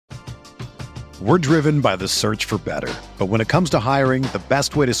We're driven by the search for better. But when it comes to hiring, the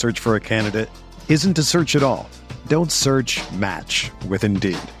best way to search for a candidate isn't to search at all. Don't search, match with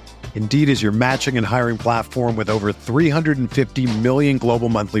Indeed. Indeed is your matching and hiring platform with over 350 million global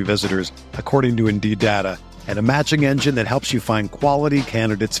monthly visitors, according to Indeed data, and a matching engine that helps you find quality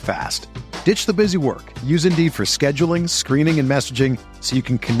candidates fast. Ditch the busy work. Use Indeed for scheduling, screening, and messaging so you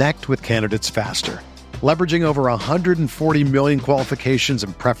can connect with candidates faster. Leveraging over 140 million qualifications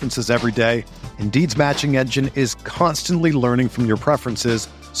and preferences every day, Indeed's matching engine is constantly learning from your preferences,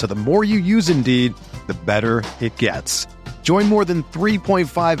 so the more you use Indeed, the better it gets. Join more than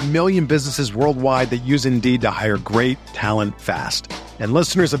 3.5 million businesses worldwide that use Indeed to hire great talent fast. And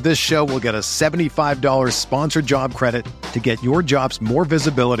listeners of this show will get a $75 sponsored job credit to get your jobs more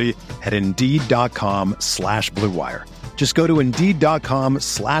visibility at Indeed.com/Blue Wire. Just go to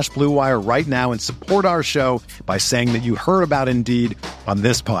Indeed.com/Blue Wire right now and support our show by saying that you heard about Indeed on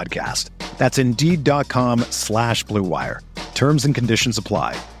this podcast. That's Indeed.com/Blue Wire. Terms and conditions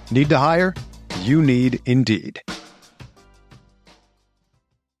apply. Need to hire? You need Indeed.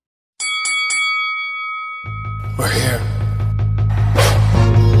 We're here.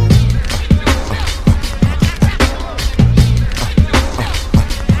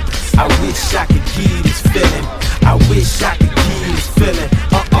 I wish I could give you this feeling. I wish I could give you this feeling.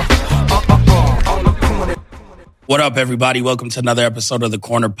 On the corner. What up, everybody? Welcome to another episode of the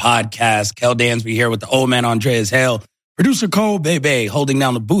Corner Podcast. Kel Dansby here with the old man Andreas Hale. Producer Cole Bebe holding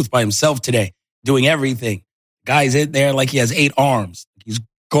down the booth by himself today, doing everything. Guy's in there like he has 8 arms. He's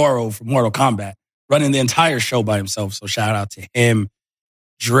Goro from Mortal Kombat, running the entire show by himself. So shout out to him.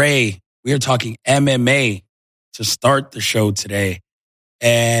 Dre, we are talking MMA to start the show today.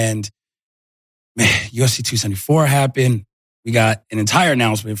 And man, UFC 274 happened. We got an entire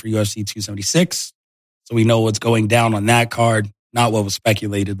announcement for UFC 276. So we know what's going down on that card. Not what was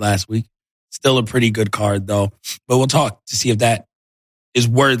speculated last week. Still a pretty good card, though. But we'll talk to see if that is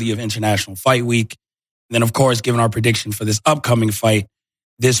worthy of International Fight Week. And then, of course, giving our prediction for this upcoming fight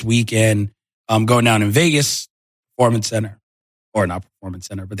this weekend, going down in Vegas, Performance Center. Or not Performance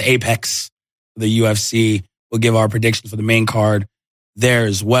Center, but the Apex, the UFC. We'll give our predictions for the main card there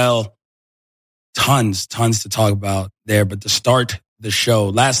as well. Tons to talk about there. But to start the show,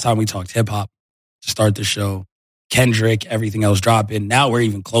 last time we talked hip-hop, to start the show, Kendrick, everything else dropping. Now we're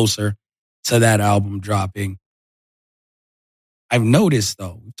even closer to that album dropping. I've noticed,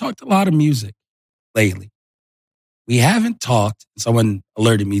 though, we've talked a lot of music lately. We haven't talked, someone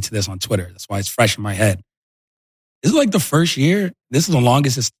alerted me to this on Twitter. That's why it's fresh in my head. This is like the first year, this is the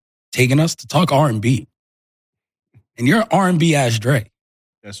longest it's taken us to talk R&B. And you're R&B ass Dre.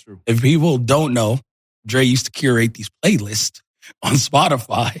 That's true. If people don't know, Dre used to curate these playlists on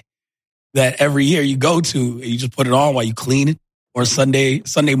Spotify that every year you go to and you just put it on while you clean it, or Sunday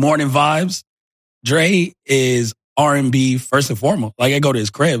morning vibes. Dre is R&B first and foremost. Like I go to his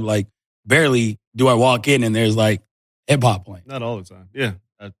crib, like barely do I walk in and there's like hip hop playing. Not all the time. Yeah.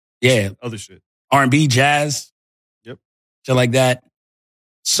 Yeah. Other shit. R&B, jazz. Yep. Shit like that.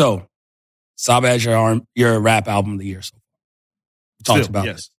 So, Saba has your rap album of the year so far. We talked about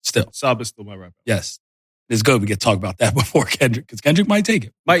yes. it. Still. Saba's still my rap album. Yes. It's good we get to talk about that before Kendrick, because Kendrick might take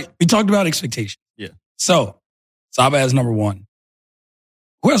it. We talked about expectations. Yeah. So, Saba has number 1.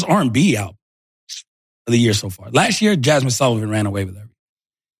 Who has R&B album of the year so far? Last year, Jasmine Sullivan ran away with everything.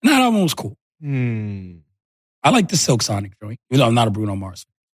 And that album was cool. I like the Silk Sonic joint, even though I'm not a Bruno Mars.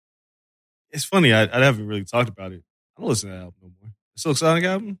 It's funny, I haven't really talked about it. I don't listen to that album no more. The Silk Sonic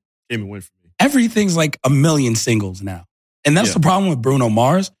album came and went for me. Everything's like a million singles now. And that's the problem with Bruno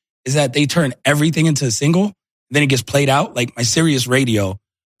Mars, is that they turn everything into a single, then it gets played out. Like my Sirius radio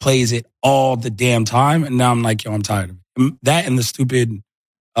plays it all the damn time, and now I'm like, yo, I'm tired of it. That and the stupid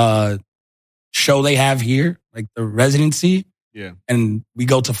show they have here, like the Residency. Yeah. And we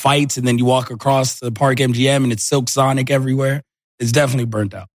go to fights, and then you walk across the Park MGM, and it's Silk Sonic everywhere. It's definitely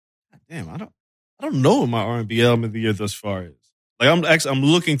burnt out. Damn, I don't know what my R&B album of the year thus far is. Like I'm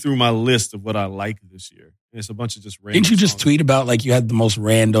looking through my list of what I like this year. And it's a bunch of just random. Didn't you just tweet about like you had the most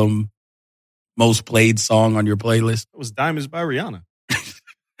random, most played song on your playlist? It was Diamonds by Rihanna.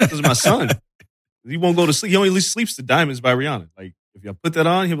 This is my son. He won't go to sleep. He only sleeps to Diamonds by Rihanna. Like if you put that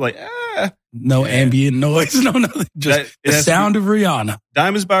on, he'll be like, No ambient noise, no nothing. Just the sound of Rihanna.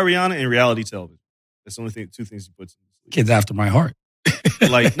 Diamonds by Rihanna and reality television. That's the only thing, 2 things he puts in. Kids after my heart.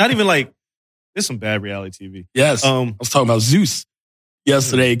 Like not even like there's some bad reality TV. Yes, I was talking about Zeus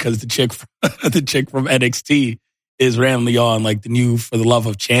yesterday because the chick from NXT is randomly on like the new For the Love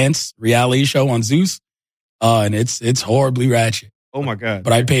of Chance reality show on Zeus, and it's horribly ratchet. Oh my god!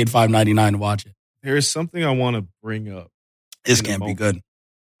 But I paid $5.99 to watch it. There is something I want to bring up. This can't be good.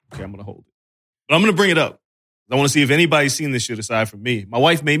 Okay, I'm gonna hold it. But I'm going to bring it up. I want to see if anybody's seen this shit aside from me. My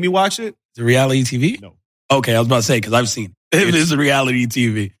wife made me watch it. Is it reality TV? No. Okay, I was about to say, because I've seen it. It is a reality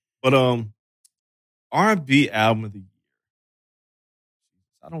TV. But R&B album of the year.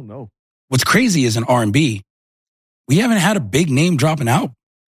 I don't know. What's crazy is in R&B, we haven't had a big name dropping out.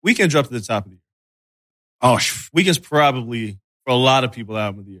 Weeknd dropped to the top of the year. Oh, Weeknd's probably, for a lot of people,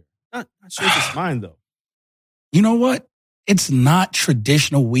 album of the year. Not sure if it's mine, though. You know what? It's not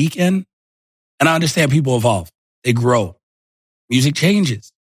traditional Weeknd. And I understand people evolve. They grow. Music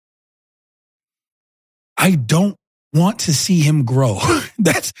changes. I don't want to see him grow.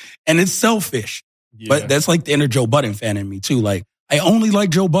 And it's selfish. Yeah. But that's like the inner Joe Budden fan in me, too. Like, I only like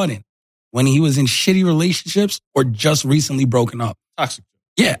Joe Budden when he was in shitty relationships or just recently broken up. Toxic.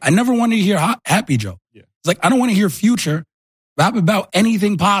 Yeah, I never wanted to hear Happy Joe. Yeah. It's like, I don't want to hear Future rap about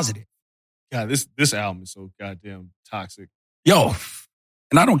anything positive. God, this album is so goddamn toxic. Yo,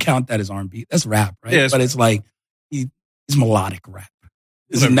 and I don't count that as R&B. That's rap, right? Yeah, but it's like, he's melodic rap.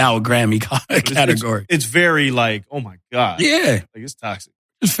 This is now a Grammy category. It's very like, oh my God. Yeah. Like, it's toxic.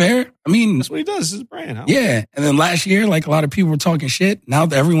 It's fair. I mean, that's what he does. This is his brand. Yeah. And then last year, like a lot of people were talking shit. Now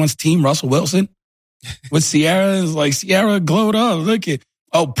that everyone's team Russell Wilson with Ciara is like, Ciara glowed up. Look at,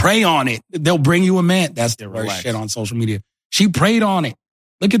 pray on it. They'll bring you a man. That's the worst shit on social media. She prayed on it.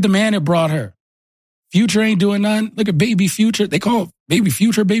 Look at the man that brought her. Future ain't doing nothing. Look at Baby Future. They call Baby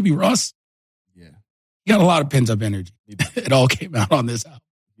Future Baby Russ. Yeah. He got a lot of pent up energy. It all came out on this album.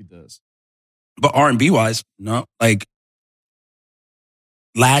 He does. But R&B wise, no. Like,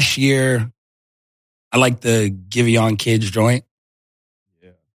 last year, I liked the Giveon Kids joint. Yeah.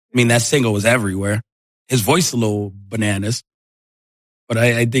 I mean, that single was everywhere. His voice is a little bananas, but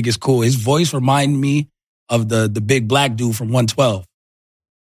I think it's cool. His voice reminded me of the big black dude from 112.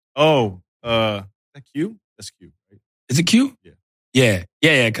 Oh, is that Q? That's Q, right? Is it Q? Yeah.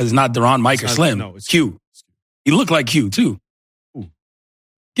 Yeah, because it's not Deron, Mike, or Slim. No, it's Q. He looked like Q, too. Ooh.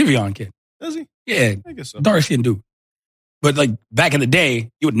 Giveon Kid. Does he? Yeah. I guess so. Dark-skinned dude. But like back in the day,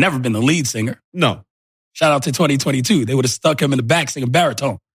 he would never been the lead singer. No. Shout out to 2022. They would have stuck him in the back singing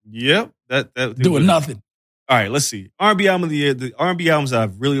baritone. Yep. That doing nothing. All right, let's see. R&B album of the year. The R&B albums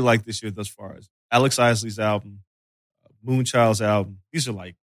I've really liked this year thus far is Alex Isley's album, Moonchild's album. These are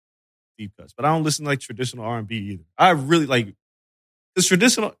like deep cuts, but I don't listen to like traditional R&B either. I really like this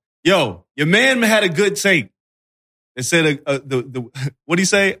traditional. Yo, your man had a good take. It said what do you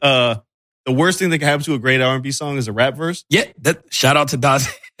say? The worst thing that can happen to a great R&B song is a rap verse. Yeah, shout out to Daz.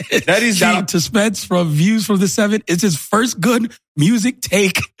 That is shout out to Spence from Views from the 7. It's his first good music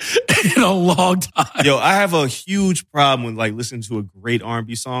take in a long time. Yo, I have a huge problem with like listening to a great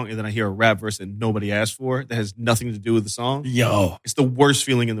R&B song and then I hear a rap verse that nobody asked for that has nothing to do with the song. Yo, it's the worst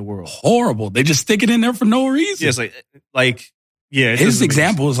feeling in the world. Horrible. They just stick it in there for no reason. Yeah, it's like yeah. His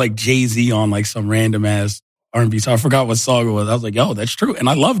example is like Jay-Z on like some random ass R&B song. I forgot what song it was. I was like, yo, that's true. And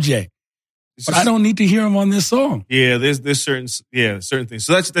I love Jay. But I don't need to hear him on this song. Yeah, there's certain things.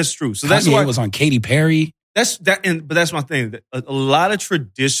 So that's true. So that's Kanye why was on Katy Perry. But that's my thing. A lot of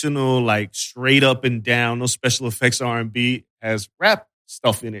traditional, like straight up and down, no special effects R&B has rap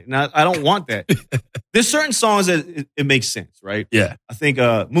stuff in it, and I don't want that. There's certain songs that it makes sense, right? Yeah, I think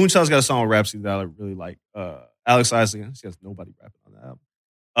Moonchild's got a song with Rhapsody that I really like. Alex Isley, she has nobody rapping on that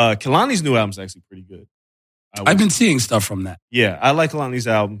album. Kehlani's new album is actually pretty good. I've been seeing stuff from that. Yeah, I like Kehlani's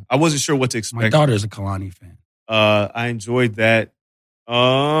album. I wasn't sure what to expect. My daughter's a Kehlani fan. I enjoyed that.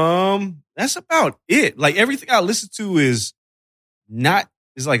 That's about it. Like everything I listen to is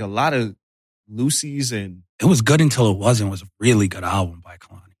like a lot of Lucy's and it was good until it wasn't. It was a really good album by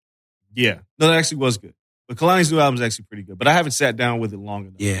Kehlani. Yeah. No, that actually was good. But Kehlani's new album is actually pretty good. But I haven't sat down with it long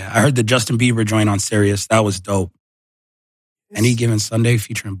enough. Yeah, I heard the Justin Bieber joint on Sirius. That was dope. Any Given Sunday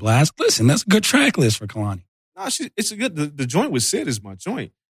featuring Blast. Listen, that's a good track list for Kehlani. No, it's a good. The joint with Sid is my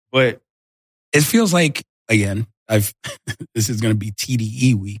joint, but it feels like again, this is going to be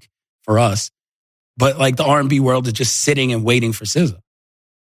TDE week for us, but like the R&B world is just sitting and waiting for SZA.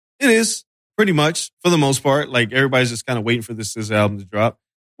 It is pretty much for the most part. Like everybody's just kind of waiting for this SZA album to drop,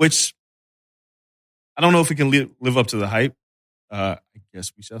 which I don't know if it can live up to the hype. I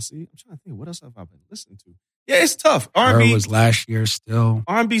guess we shall see. I'm trying to think, what else have I been listening to? Yeah, it's tough. R&B was last year still.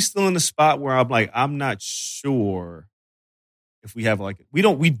 R&B still in the spot where I'm like, I'm not sure if we have like we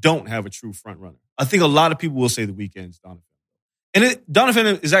don't have a true front runner. I think a lot of people will say The Weeknd's Donovan. And Donovan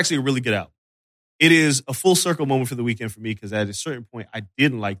is actually a really good album. It is a full circle moment for The Weeknd for me because at a certain point I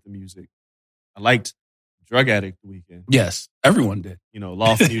didn't like the music. I liked Drug Addict The Weeknd. Yes, everyone did. You know,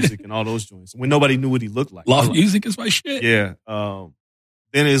 Loft Music and all those joints. When nobody knew what he looked like. Loft Music is my shit. Yeah.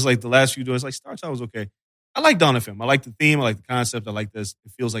 Then it's like the last few joints, like Star Child was okay. I like Donovan. I like the theme. I like the concept. I like this.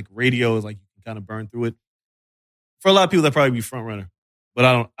 It feels like radio is like you kind of burn through it. For a lot of people, that probably be front runner,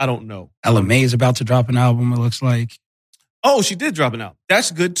 but I don't know. Ella May is about to drop an album, it looks like. Oh, she did drop it out. That's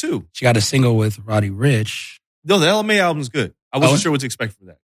good too. She got a single with Roddy Ricch. No, the Ella May album is good. I wasn't sure what to expect from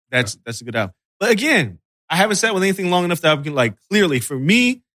that. That's a good album. But again, I haven't sat with anything long enough that I can, like, clearly, for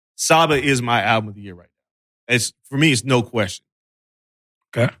me, Saba is my album of the year right now. For me, it's no question.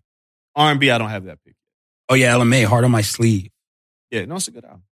 Okay. R&B, I don't have that pick. Oh, yeah, Ella May, Heart on My Sleeve. Yeah, no, it's a good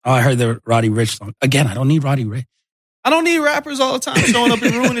album. Oh, I heard the Roddy Ricch song. Again, I don't need Roddy Ricch. I don't need rappers all the time showing up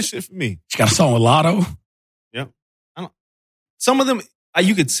and ruining shit for me. She got a song with Lotto. Yep. Some of them,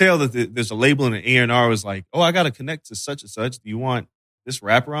 you could tell that there's a label and an A&R was like, oh, I got to connect to such and such. Do you want this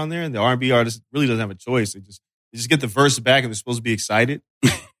rapper on there? And the R&B artist really doesn't have a choice. They just get the verse back and they're supposed to be excited.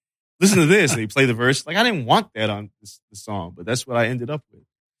 Listen to this. And they play the verse. Like, I didn't want that on this song, but that's what I ended up with.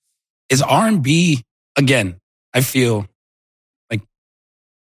 Is R&B, again, I feel like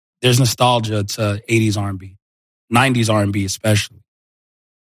there's nostalgia to 80s R&B, 90s R&B especially.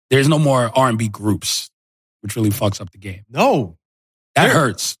 There's no more R&B groups, which really fucks up the game. No. That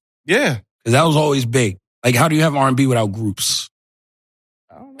hurts. Yeah. Because that was always big. Like, how do you have R&B without groups?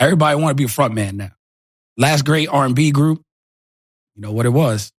 I don't know. Everybody want to be a front man now. Last great R&B group, you know what it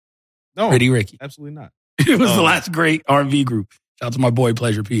was? No. Pretty Ricky. Absolutely not. It was the last great R&B group. Shout out to my boy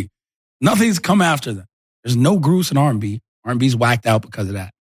Pleasure P. Nothing's come after them. There's no groups in R&B. R&B's whacked out because of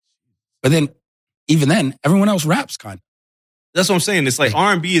that. But then, even then, everyone else raps kind of. That's what I'm saying. It's like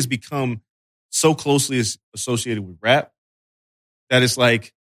R&B has become so closely associated with rap that it's like,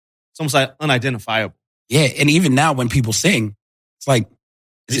 it's almost like unidentifiable. Yeah, and even now when people sing, it's like,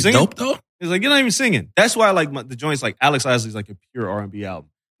 is it dope though? It's like, you're not even singing. That's why I like the joints like Alex Isley's like a pure R&B album.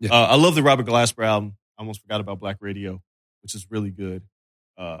 Yeah. I love the Robert Glasper album. I almost forgot about Black Radio, which is really good.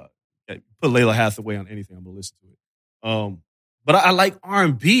 Put Layla Hathaway on anything, I'm going to listen to it. But I like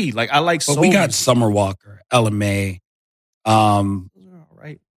R&B. Like, I like soul. But we got Summer Walker, Ella May, Those are all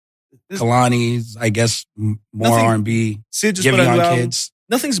right. Kalani's, I guess, more R&B. Sid just Giving put out on an album. Kids.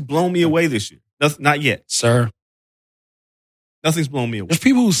 Nothing's blown me away this year. Not yet. Sir. Nothing's blown me away. There's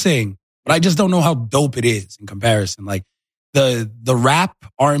people who sing, but I just don't know how dope it is in comparison. Like, the rap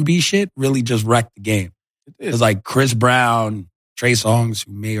R&B shit really just wrecked the game. It's like Chris Brown, Trey Songz,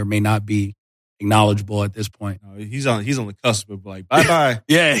 who may or may not be acknowledgeable at this point. No, he's on the cusp of like, bye-bye.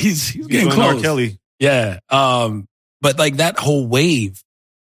 Yeah, he's getting close. R. Kelly. Yeah. But like that whole wave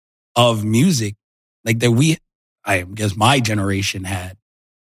of music, like that I guess my generation had,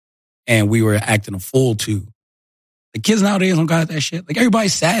 and we were acting a fool to. The kids nowadays don't got that shit. Like,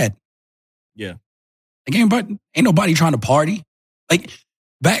 everybody's sad. Yeah. Like, ain't nobody trying to party. Like,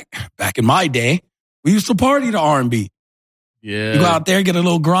 back in my day, we used to party to R&B. Yeah. You go out there, get a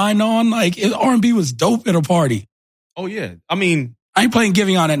little grind on. Like, R&B was dope at a party. Oh, yeah. I mean, I ain't playing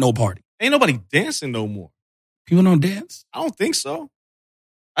Giving On at no party. Ain't nobody dancing no more. People don't dance? I don't think so.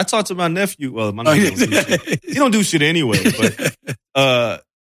 I talked to my nephew. Well, my nephew don't do shit. He don't do shit anyway. But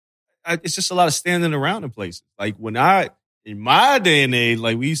it's just a lot of standing around in places. Like, in my day and age,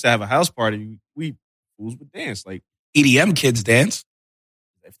 like, we used to have a house party. We fools would dance. Like, EDM kids dance.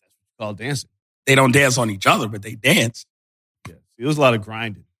 If that's what you call dancing. They don't dance on each other, but they dance. Yeah. It was a lot of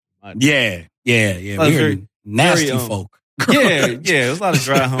grinding. Yeah. We were nasty folk. Yeah. It was a lot of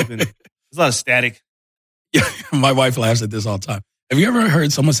dry humping. It was a lot of static. Yeah, my wife laughs at this all the time. Have you ever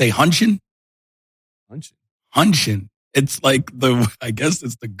heard someone say hunchin'? Hunchin'. It's like I guess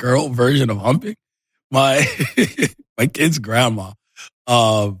it's the girl version of humping. My kid's grandma,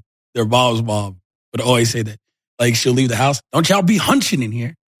 their mom's mom, would always say that. Like, she'll leave the house. Don't y'all be hunching in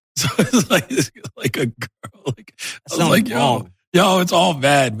here. So it's like a girl. Like, I was like, yo, it's all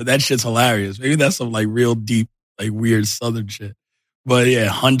bad, but that shit's hilarious. Maybe that's some like real deep, like weird Southern shit. But yeah,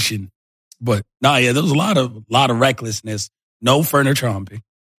 hunching. But there was a lot of recklessness. No furniture humping.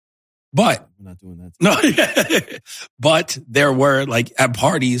 But I'm not doing that. No, but there were like at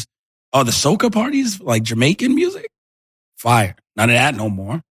parties, the soca parties, like Jamaican music, fire. None of that no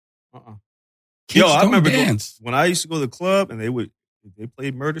more. Yo, I remember when I used to go to the club and they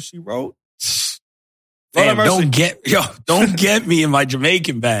played Murder, She Wrote. Fam, don't get me in my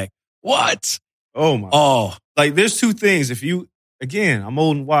Jamaican bag. What? Oh my! Oh, like there's two things. I'm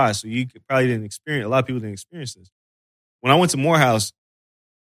old and wise, so you probably didn't experience. A lot of people didn't experience this. When I went to Morehouse,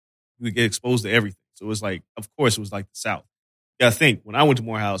 you would get exposed to everything. So it was like, of course, it was like the South. You gotta think, when I went to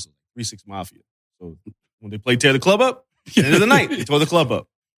Morehouse, 3-6 Mafia. So when they played Tear the Club Up, at the end of the night, they tore the club up.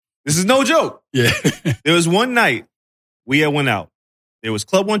 This is no joke. Yeah. There was one night we had went out. There was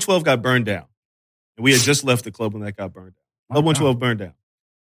Club 112 got burned down. And we had just left the club when that got burned down. Club 112 burned down.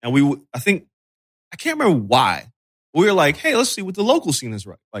 And I can't remember why, We were like, hey, let's see what the local scene is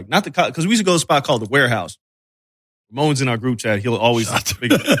like. Not the because we used to go to a spot called the Warehouse. Ramon's in our group chat. He'll always.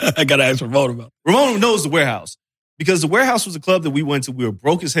 I gotta ask Ramon about it. Ramon knows the Warehouse because the Warehouse was a club that we went to. We were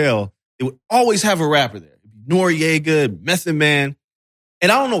broke as hell. It would always have a rapper there. Noriega, Method Man.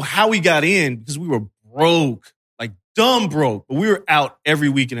 And I don't know how we got in because we were broke, like dumb broke. But we were out every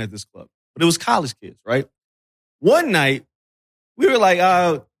weekend at this club. But it was college kids, right? One night, we were like,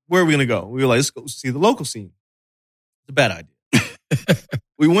 where are we going to go? We were like, let's go see the local scene. It's a bad idea.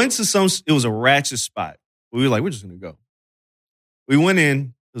 We went to it was a ratchet spot. We were like, we're just going to go. We went in.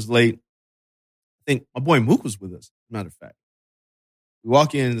 It was late. I think my boy Mook was with us, as a matter of fact. We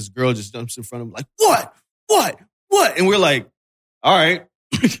walk in, and this girl just jumps in front of him like, what? And we're like, all right,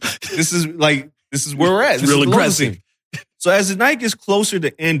 this is where we're at. This real is aggressive. So as the night gets closer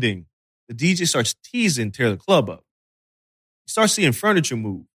to ending, the DJ starts teasing, tear the club up. You start seeing furniture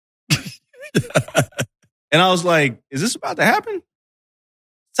move. And I was like, is this about to happen?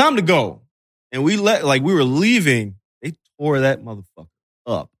 Time to go. And we were leaving. They tore that motherfucker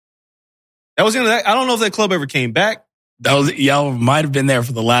up. That was the end of that. I don't know if that club ever came back. Y'all might have been there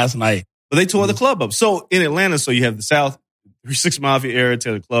for the last night. But they tore the club up. So in Atlanta, you have the South, 3-6 Mafia era,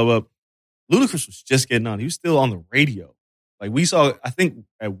 tear the club up. Ludacris was just getting on. He was still on the radio. Like we saw, I think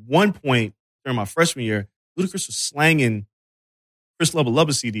at one point during my freshman year, Ludacris was slanging Chris Lubba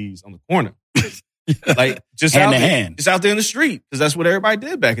CDs on the corner. Like just hand out to there, hand. just out there in the street. Because that's what everybody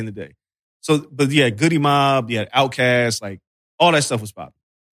did back in the day. So, but you had Goody Mob, you had Outkast, like all that stuff was popping.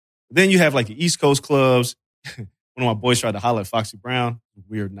 Then you have like the East Coast clubs. One of my boys tried to holler at Foxy Brown.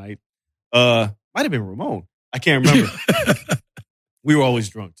 Weird night. Might have been Ramon. I can't remember. We were always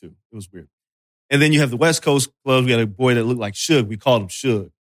drunk too. It was weird. And then you have the West Coast clubs. We had a boy that looked like Suge. We called him Suge.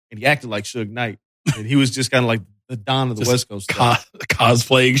 And he acted like Suge Knight. And he was just kind of like the Don of the West Coast.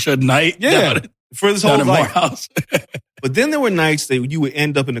 Cosplaying Suge Knight. Yeah. For this whole life. Morehouse. But then there were nights that you would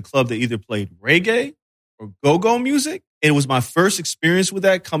end up in a club that either played reggae or go-go music. And it was my first experience with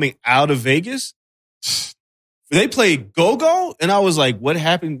that coming out of Vegas. They played go-go. And I was like, what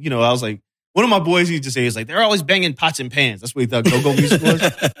happened? You know, I was like, one of my boys, he just say, he's like, they're always banging pots and pans. That's what he thought go-go music was.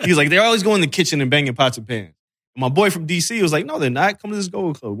 He was like, they're always going in the kitchen and banging pots and pans. And my boy from D.C. was like, no, they're not. Come to this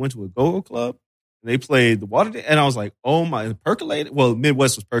go-go club. We went to a go-go club. And they played the Water. And I was like, oh my, Percolator. Well,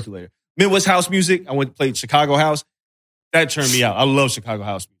 Midwest was Percolator. Midwest house music. I went to play Chicago house. That turned me out. I love Chicago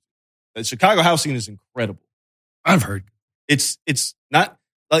house music. The Chicago house scene is incredible. I've heard. It's not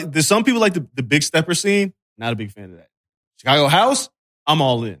like there's some people like the Big Stepper scene. Not a big fan of that. Chicago house, I'm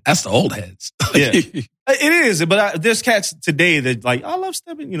all in. That's the old heads. Yeah, it is. But there's cats today that like, I love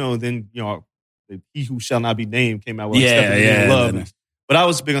stepping. You know, then you know, He Who Shall Not Be Named came out with Stepping Love. But I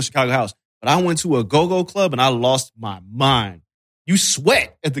was big on Chicago house. But I went to a go-go club and I lost my mind. You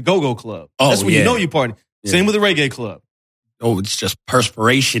sweat at the go-go club. That's when you know you're partying. Yeah. Same with the reggae club. Oh, it's just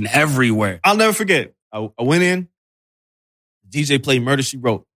perspiration everywhere. I'll never forget. I went in. DJ played Murder, She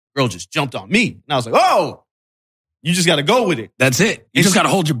Wrote. Girl just jumped on me. And I was like, oh, you just got to go with it. That's it. You just got to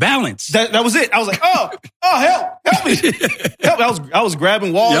hold your balance. That was it. I was like, oh, help me. Help. I was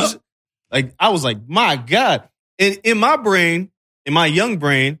grabbing walls. Yep. Like, I was like, my God. And in my brain, in my young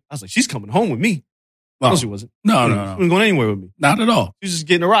brain, I was like, she's coming home with me. No, she wasn't. No. She wasn't going anywhere with me. Not at all. She was just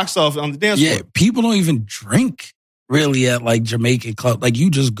getting the rocks off on the dance floor. Yeah, people don't even drink really at like Jamaican club. Like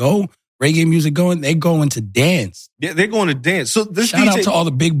you just go, reggae music going, they going to dance. Yeah, they're going to dance. So this Shout out to all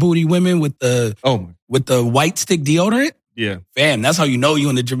the big booty women with the white stick deodorant. Yeah. Fam, that's how you know you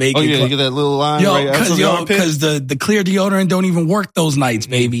in the Jamaican club. You get that little line because the clear deodorant don't even work those nights,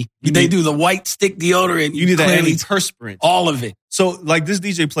 baby. They do the white stick deodorant. You need that antiperspirant. All of it. So like this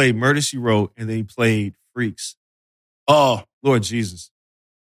DJ played Murder, She Wrote, and then he played Freaks. Oh. Lord Jesus.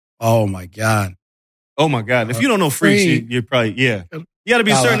 Oh my God. Oh my God. If you don't know Freaks, you're probably, You gotta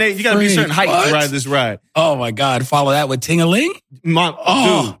be a certain age, you gotta be a certain height to ride this ride. Oh my God. Follow that with Ting-a-ling?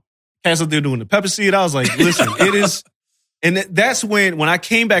 Dude. Cats out there doing the pepper seed. I was like, listen, it is. And that's when I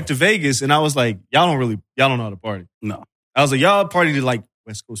came back to Vegas and I was like, y'all don't know how to party. No. I was like, y'all party to like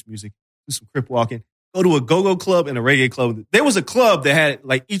West Coast music, do some crip walking, go to a go-go club and a reggae club. There was a club that had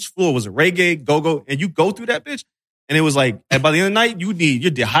like each floor was a reggae, go-go, and you go through that bitch. And it was like, and by the end of the night,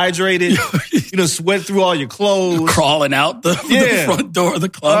 you're dehydrated. Sweat through all your clothes. You're crawling out the front door of the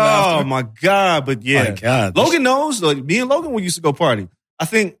club. Oh after. my God. But yeah. My God. Logan knows. Like, me and Logan, we used to go party. I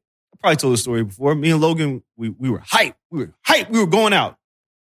think I probably told the story before. Me and Logan, we were hyped. We were going out.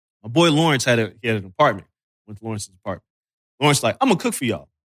 My boy Lawrence had an apartment. Went to Lawrence's apartment. Lawrence like, I'm gonna cook for y'all.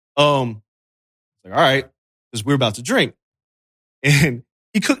 Like, all right, because we're about to drink. And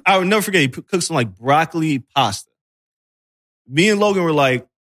he cooked, I would never forget, he cooked some like broccoli pasta. Me and Logan were like,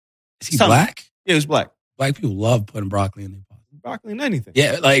 is he black? Yeah, he was black. Black people love putting broccoli in their pasta. Broccoli and anything.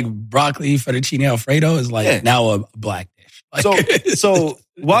 Yeah, like broccoli fettuccine Alfredo is like now a black dish. Like, so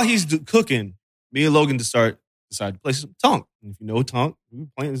while he's cooking, me and Logan decided to play some tonk. And if you know tonk, we were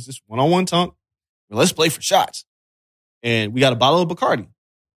playing this one-on-one tonk. Well, let's play for shots. And we got a bottle of Bacardi.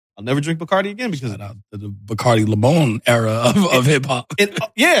 I'll never drink Bacardi again because shout out to the Bacardi Limon era of hip hop.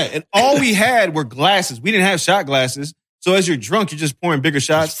 And all we had were glasses. We didn't have shot glasses. So as you're drunk, you're just pouring bigger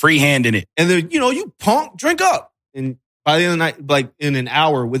shots. Freehanding it. And then, you punk, drink up. And by the end of the night, like in an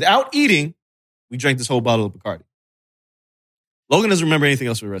hour, without eating, we drank this whole bottle of Bacardi. Logan doesn't remember anything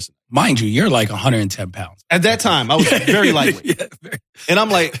else for the rest of it. Mind you, you're like 110 pounds. At that time, I was very lightweight. Yeah, and I'm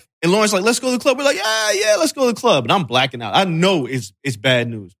like, and Lauren's like, let's go to the club. We're like, yeah, let's go to the club. And I'm blacking out. I know it's bad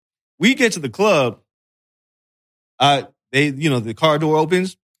news. We get to the club. The car door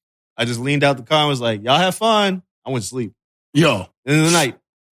opens. I just leaned out the car and was like, y'all have fun. I went to sleep. Yo. And in the night,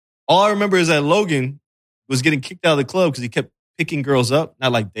 all I remember is that Logan was getting kicked out of the club because he kept picking girls up,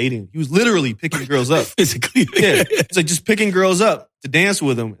 not like dating. He was literally picking girls up. Physically. Yeah. It's like just picking girls up to dance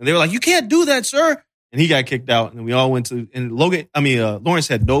with him. And they were like, you can't do that, sir. And he got kicked out. And then we all went to, and Lawrence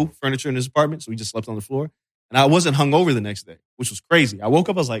had no furniture in his apartment. So we just slept on the floor. And I wasn't hungover the next day, which was crazy. I woke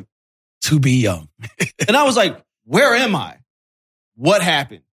up, I was like, to be young. And I was like, where am I? What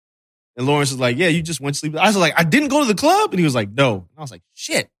happened? And Lawrence was like, yeah, you just went to sleep. I was like, I didn't go to the club. And he was like, no. And I was like,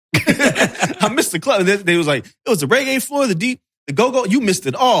 shit. I missed the club. And then they was like, it was the reggae floor, the deep, the go-go. You missed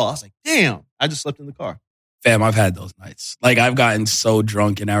it all. I was like, damn. I just slept in the car. Fam, I've had those nights. Like, I've gotten so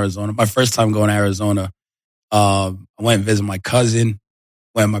drunk in Arizona. My first time going to Arizona, I went and visited my cousin,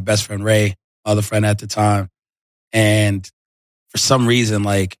 went with my best friend Ray, my other friend at the time. And for some reason,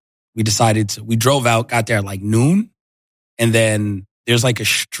 like, we drove out, got there at like noon. And then there's like a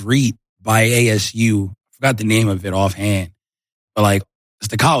street by ASU. I forgot the name of it offhand. But like, it's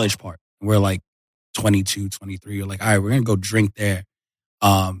the college part. We're like 22, 23. You're like, all right, we're going to go drink there.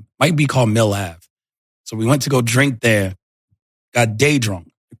 Might be called Mill Ave. So we went to go drink there, got day drunk.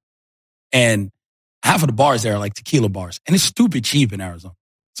 And half of the bars there are like tequila bars. And it's stupid cheap in Arizona.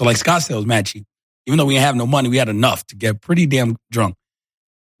 So like Scottsdale was mad cheap. Even though we didn't have no money, we had enough to get pretty damn drunk.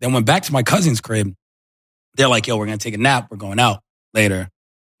 Then went back to my cousin's crib. They're like, yo, we're going to take a nap. We're going out later.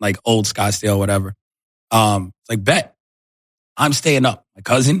 Like old Scottsdale, whatever. It's like, bet. I'm staying up. My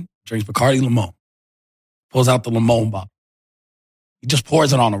cousin drinks Bacardi Limon. Pulls out the Limon bottle. He just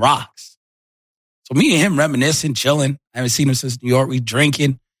pours it on the rocks. So me and him reminiscing, chilling. I haven't seen him since New York. We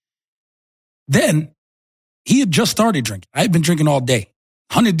drinking. Then he had just started drinking. I had been drinking all day.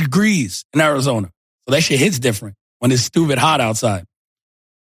 100 degrees in Arizona. So that shit hits different when it's stupid hot outside.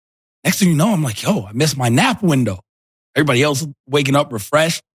 Next thing you know, I'm like, yo, I missed my nap window. Everybody else waking up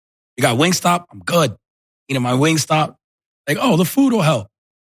refreshed. You got Wingstop? I'm good. Eating my Wingstop. Like, oh, the food will help.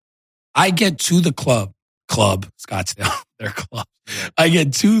 I get to the club, Scottsdale, their club. I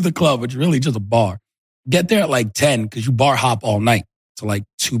get to the club, which is really just a bar. Get there at like 10 because you bar hop all night to like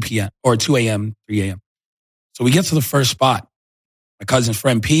 2 p.m. or 2 a.m., 3 a.m. So we get to the first spot. My cousin's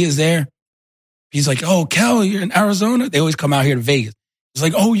friend P is there. He's like, oh, Kel, you're in Arizona? They always come out here to Vegas. He's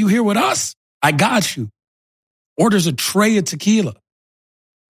like, oh, you here with us? I got you. Orders a tray of tequila. I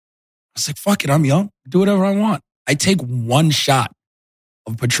was like, fuck it, I'm young. Do whatever I want. I take one shot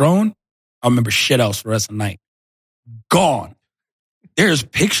of Patron. I remember shit else for the rest of the night. Gone. There's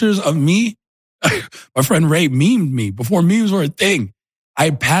pictures of me. My friend Ray memed me before memes were a thing. I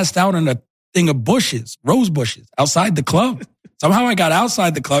had passed out in a thing of bushes, rose bushes, outside the club. Somehow I got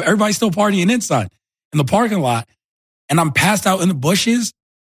outside the club. Everybody's still partying inside in the parking lot. And I'm passed out in the bushes.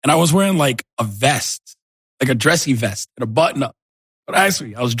 And I was wearing like a vest, like a dressy vest and a button up. But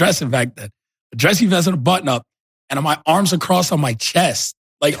actually, I was dressing back then. A dressy vest and a button up. And my arms across on my chest,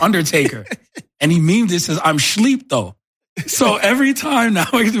 like Undertaker. And he memed it, says, I'm sleep though. So every time now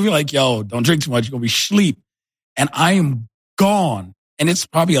I get to be like, yo, don't drink too much. You're going to be sleep. And I am gone. And it's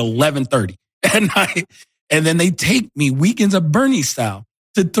probably 11:30 at night. And then they take me weekends at Bernie style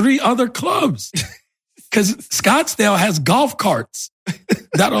to 3 other clubs. Because Scottsdale has golf carts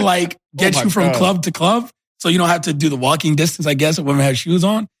that'll like get you from club to club. So you don't have to do the walking distance, I guess, if women have shoes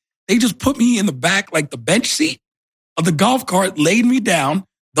on. They just put me in the back, like the bench seat of the golf cart, laid me down.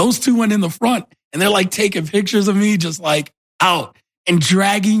 Those 2 went in the front. And they're like taking pictures of me just like out and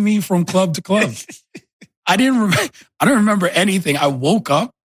dragging me from club to club. I don't remember anything. I woke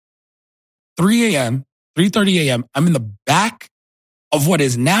up 3 a.m., 3:30 a.m. I'm in the back of what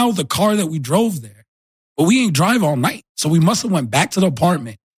is now the car that we drove there. But we ain't drive all night. So we must have went back to the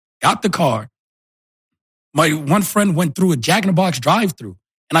apartment, got the car. My one friend went through a Jack in the Box drive-thru,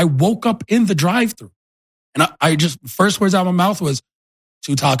 and I woke up in the drive-thru. And I just, first words out of my mouth was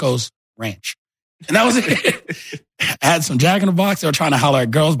 2 tacos, ranch. And that was it. I had some Jack in the Box. They were trying to holler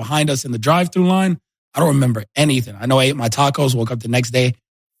at girls behind us in the drive-thru line. I don't remember anything. I know I ate my tacos, woke up the next day,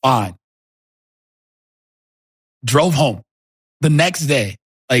 fine. Drove home the next day,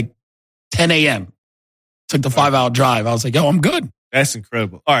 like 10 a.m. Took the 5-hour drive. I was like, yo, I'm good. That's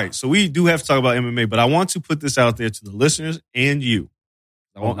incredible. All right, so we do have to talk about MMA, but I want to put this out there to the listeners and you.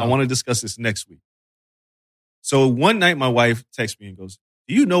 I want to discuss this next week. So one night, my wife texts me and goes,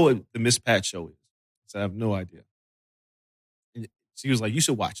 do you know what the Miss Pat show is? I said, I have no idea. And she was like, you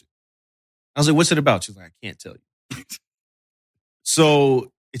should watch it. I was like, what's it about? She's like, I can't tell you.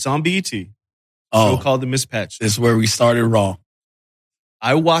 So it's on BET. Show called the Miss Pat Show. This is where we started wrong.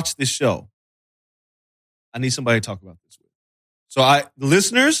 I watched this show. I need somebody to talk about this with. So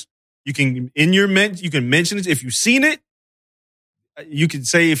listeners, you can mention it. If you've seen it, you can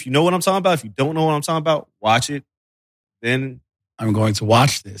say if you know what I'm talking about. If you don't know what I'm talking about, watch it. Then I'm going to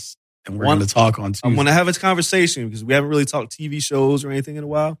watch this, and we're going to talk on Tuesday. I'm going to have a conversation because we haven't really talked TV shows or anything in a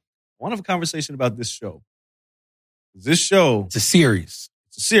while. I want to have a conversation about this show. This show, it's a series.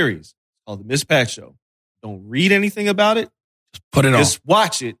 It's a series. It's called the Miss Pat Show. Don't read anything about it. Just put it on. Just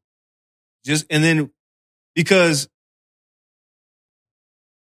watch it. And then because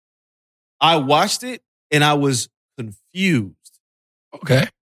I watched it and I was confused. Okay.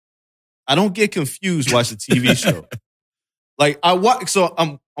 I don't get confused watching a TV show. Like I'm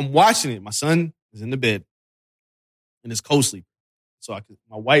watching it. My son is in the bed in his co-sleep. So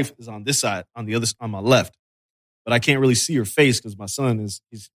my wife is on this side, on my left, but I can't really see her face because my son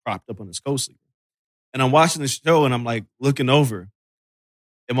he's propped up on his co-sleep. And I'm watching the show and I'm like looking over,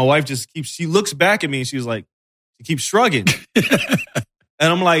 and my wife she looks back at me and she keeps shrugging, and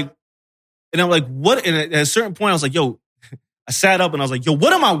I'm like, what? And at a certain point I was like, yo, I sat up and I was like, yo,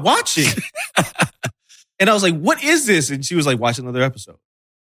 what am I watching? And I was like, what is this? And she was like, watch another episode.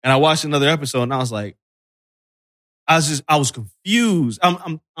 And I watched another episode and I was like, I was confused.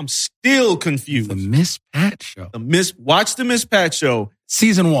 I'm still confused. The Miss Pat Show. Watch the Miss Pat Show.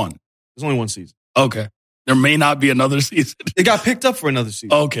 Season 1. There's only one season. Okay. There may not be another season. It got picked up for another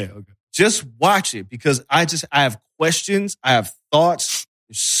season. Okay. Just watch it because I have questions. I have thoughts.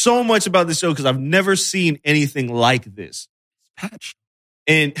 There's so much about this show because I've never seen anything like this. Pat Show.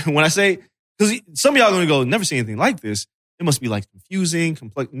 And when I say, because some of y'all are going to go, never seen anything like this. It must be like confusing,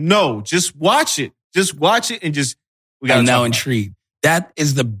 complex. No, just watch it. Just watch it and just. I'm now intrigued. That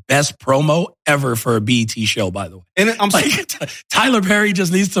is the best promo ever for a BET show, by the way. And I'm Tyler Perry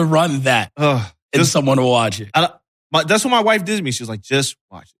just needs to run that and someone to watch it. That's what my wife did to me. She was like, just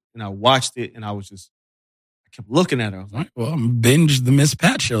watch it. And I watched it and I kept looking at her. I was like, well, I'm binge the Miss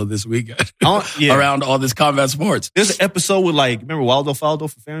Pat Show this weekend around all this combat sports. There's an episode with remember Waldo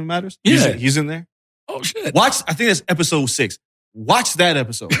Faldo for Family Matters? Yeah. He's in there. Oh, shit. I think that's episode 6. Watch that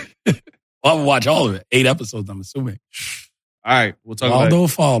episode. Well, I'll watch all of it. 8 episodes, I'm assuming. All right, we'll talk about it.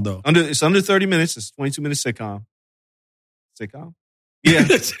 Faldo. It's under 30 minutes. It's a 22-minute sitcom. Sitcom? Yeah.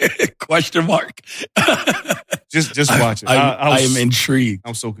 Question mark. Just watch it. I am intrigued.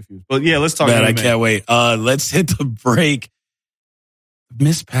 I'm so confused. But yeah, let's talk about it. I can't wait. Let's hit the break.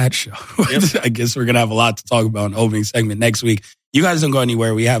 Miss Pat Show. Yep. I guess we're going to have a lot to talk about in the opening segment next week. You guys don't go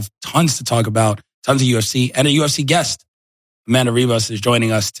anywhere. We have tons to talk about, tons of UFC, and a UFC guest. Amanda Rivas is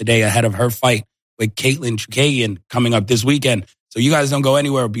joining us today ahead of her fight with Caitlin Chukagian coming up this weekend. So you guys don't go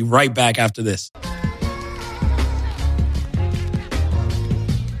anywhere. We'll be right back after this.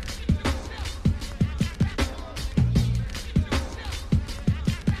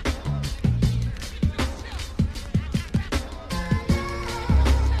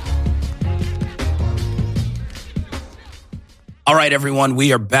 All right, everyone,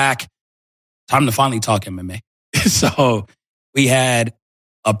 we are back. Time to finally talk MMA. So we had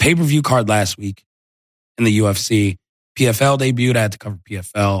a pay-per-view card last week in the UFC. PFL debuted. I had to cover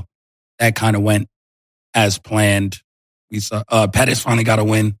PFL. That kind of went as planned. We saw Pettis finally got a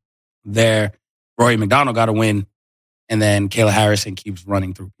win there. Rory McDonald got a win. And then Kayla Harrison keeps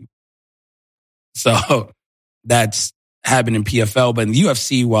running through people. So that's happened in PFL. But in the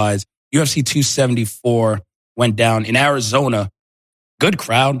UFC-wise, UFC 274 went down in Arizona. Good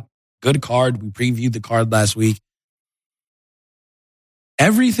crowd, good card. We previewed the card last week.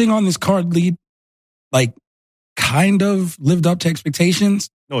 Everything on this card kind of lived up to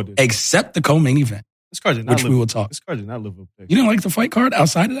expectations. No, it didn't. Except the co-main event. This card did not which we will talk. This card did not live up to. You didn't like the fight card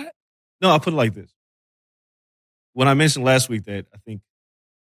outside of that? No, I'll put it like this. When I mentioned last week that I think,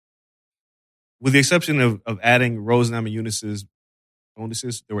 with the exception of adding Rose Namajunas'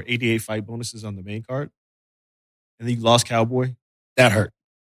 bonuses, there were 88 fight bonuses on the main card. And then you lost Cowboy. That hurt.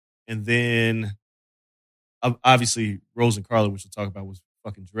 And then, obviously, Rose and Carla, which we'll talk about, was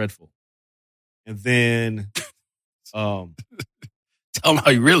fucking dreadful. And then Tell them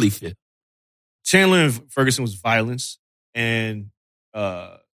how you really feel. Chandler and Ferguson was violence. And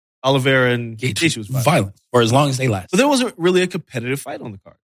Oliveira and Gaethje was violence. For as long as they last. So there wasn't really a competitive fight on the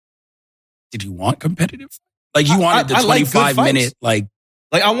card. Did you want competitive? Like you wanted the 25-minute, like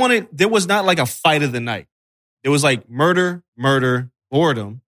I wanted, there was not like a fight of the night. There was like murder,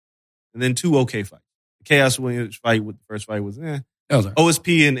 boredom, and then 2 okay fights. The Chaos Williams fight with the first fight was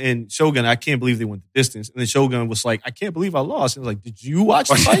OSP and Shogun, I can't believe they went the distance. And then Shogun was like, I can't believe I lost. And I was like, did you watch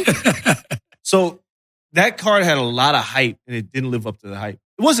the fight? So that card had a lot of hype, and it didn't live up to the hype.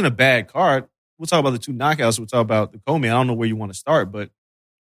 It wasn't a bad card. We'll talk about the 2 knockouts. We'll talk about the co-main. I don't know where you want to start, but it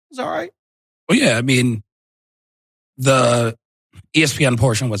was all right. Well, yeah, I mean, the ESPN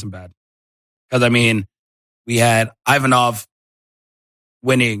portion wasn't bad. Because, I mean, we had Ivanov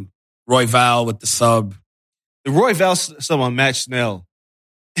winning, Roy Val with the sub. The Roy Val sub on Matt Schnell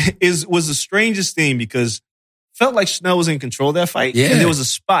was the strangest thing because it felt like Schnell was in control of that fight. Yeah. And there was a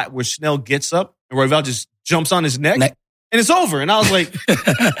spot where Schnell gets up and Roy Val just jumps on his neck. And it's over. And I was like,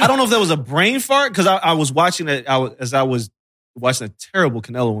 I don't know if that was a brain fart because I was watching it as I was watching a terrible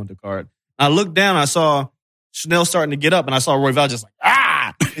Canelo undercard. I looked down, I saw Schnell starting to get up, and I saw Roy Val just like,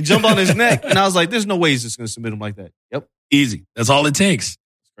 and jump on his neck. And I was like, there's no way he's just going to submit him like that. Yep. Easy. That's all it takes.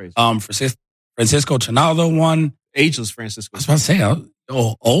 It's crazy. Francisco Trinaldo won. Ageless Francisco. I was about to say,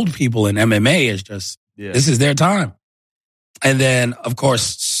 old people in MMA is just, this is their time. And then, of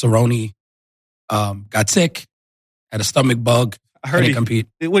course, Cerrone got sick, had a stomach bug. I heard he compete.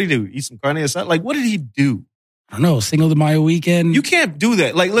 What did he do? Eat some carne asada? Like, what did he do? I don't know, Cinco de Mayo weekend. You can't do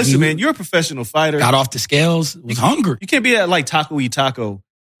that. Like, listen, man, you're a professional fighter. Got off the scales, was hungry. You can't be at like Taco y Taco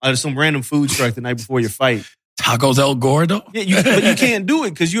out of some random food truck the night before your fight. Tacos El Gordo? Yeah, but you can't do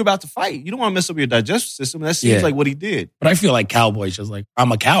it because you're about to fight. You don't want to mess up your digestive system. That seems like what he did. But I feel like Cowboy's just like,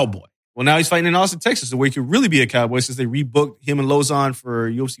 I'm a cowboy. Well, now he's fighting in Austin, Texas, where he could really be a cowboy since they rebooked him and Lozon for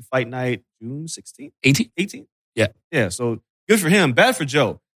UFC Fight Night June 16th? 18th? Yeah. Yeah, so good for him. Bad for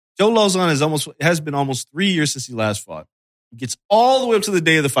Joe. Joe Lozon has been almost 3 years since he last fought. He gets all the way up to the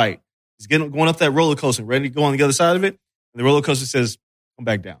day of the fight. He's going up that roller coaster, ready to go on the other side of it. And the roller coaster says, come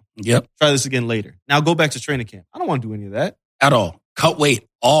back down. Yep. Try this again later. Now go back to training camp. I don't want to do any of that. At all. Cut weight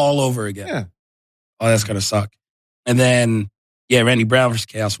all over again. Yeah. Oh, that's going to suck. And then, Randy Brown versus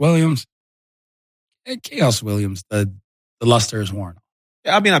Chaos Williams. And Chaos Williams, the luster is worn.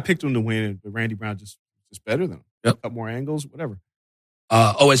 Yeah, I mean, I picked him to win, but Randy Brown just better than him. Yep. Cut more angles, whatever.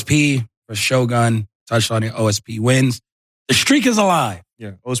 OSP versus Shogun. Touched on it. OSP wins. The streak is alive.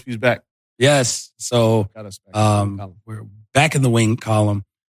 Yeah, OSP's back. Yes. So Got us back. we're back in the win column.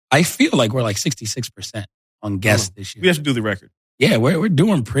 I feel like we're like 66% on guests this year. We have to do the record. Yeah, we're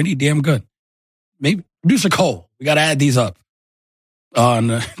doing pretty damn good. Maybe producer Cole, we got to add these up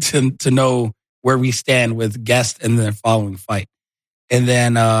on to know where we stand with guests in the following fight. And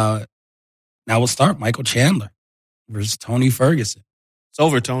then now we'll start Michael Chandler versus Tony Ferguson. It's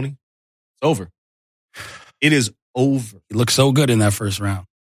over, Tony. It's over. It is over. He looked so good in that first round.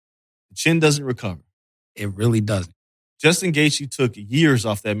 The chin doesn't recover. It really doesn't. Justin Gaethje took years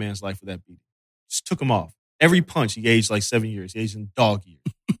off that man's life with that beating. Just took him off. Every punch, he aged like 7 years. He aged in dog years.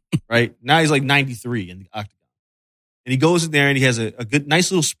 Right? Now he's like 93 in the octagon. And he goes in there and he has a good, nice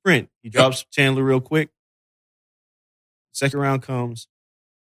little sprint. He drops Chandler real quick. Second round comes.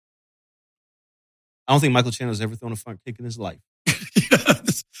 I don't think Michael Chandler's ever thrown a front kick in his life.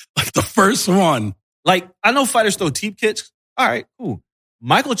 Like the first one. Like, I know fighters throw teep kicks. All right, cool.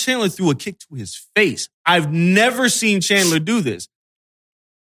 Michael Chandler threw a kick to his face. I've never seen Chandler do this.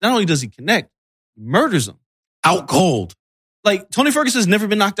 Not only does he connect, he murders him. Out cold. Like, Tony Ferguson has never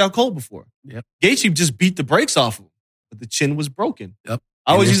been knocked out cold before. Yep. Gaethje just beat the brakes off of him, but the chin was broken. Yep.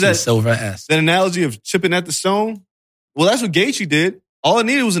 I always use that silver S. That analogy of chipping at the stone. Well, that's what Gaethje did. All it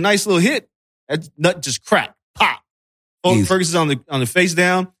needed was a nice little hit. That nut just cracked. Pop. Ferguson's on the face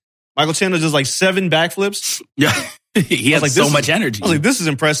down. Michael Chandler does like 7 backflips. Yeah. He has like, so much energy. I was like, this is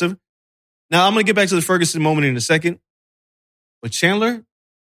impressive. Now, I'm going to get back to the Ferguson moment in a second. But Chandler,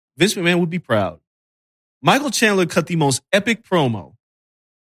 Vince McMahon would be proud. Michael Chandler cut the most epic promo.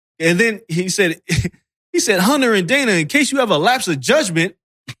 And then he said, Hunter and Dana, in case you have a lapse of judgment,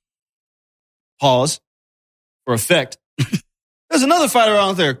 pause for effect. There's another fighter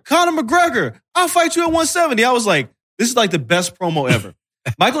out there, Conor McGregor. I'll fight you at 170. I was like, this is like the best promo ever.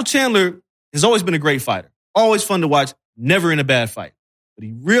 Michael Chandler has always been a great fighter. Always fun to watch, never in a bad fight. But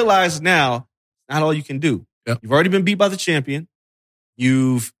he realized now, not all you can do. Yep. You've already been beat by the champion.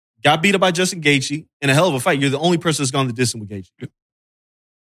 You've got beat up by Justin Gaethje in a hell of a fight. You're the only person that's gone the distance with Gaethje. Yep.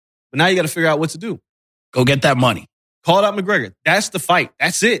 But now you got to figure out what to do. Go get that money. Call out McGregor. That's the fight.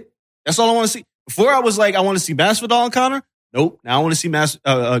 That's it. That's all I want to see. Before I was like, I want to see Masvidal and Conor. Nope. Now I want to see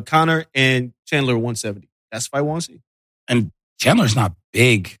Conor and Chandler 170. That's what I want to see. And Chandler's not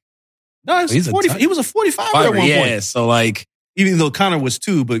big. No, he was a 45 at one point. Yeah, so like... Even though Conor was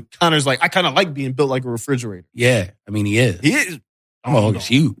too, but Conor's like, I kind of like being built like a refrigerator. Yeah, I mean, he is. He is. Oh, he's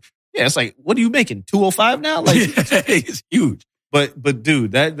huge. Yeah, it's like, what are you making? 205 now? Like, he's huge. But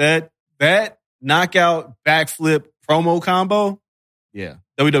dude, that knockout backflip promo combo, yeah.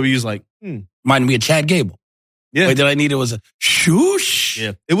 WWE's like, Reminded me of Chad Gable. Yeah. Wait, did I need it was a shoosh?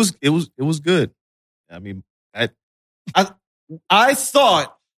 Yeah. It was good. I mean, I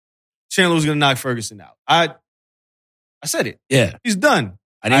thought Chandler was gonna knock Ferguson out. I said it. Yeah. He's done.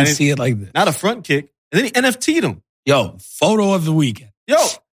 I didn't see it like this. Not a front kick. And then he NFT'd him. Yo, photo of the weekend. Yo,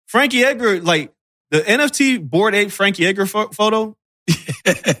 Frankie Edgar, like the NFT Board 8 Frankie Edgar photo,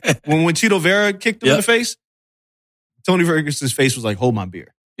 when Chito Vera kicked him in the face, Tony Ferguson's face was like, hold my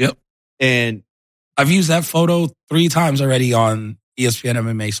beer. Yep. And I've used that photo 3 times already on ESPN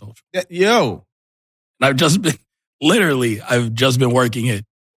MMA Social. Yo. And I've just been working it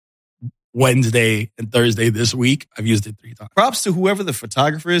Wednesday and Thursday this week. I've used it 3 times. Props to whoever the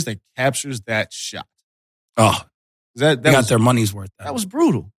photographer is that captures that shot. Oh, that got their money's worth. That was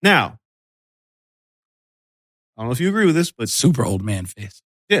brutal. Now, I don't know if you agree with this, but super old man face.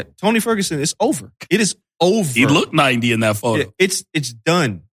 Yeah, Tony Ferguson, it's over. It is over. He looked 90 in that photo. Yeah, it's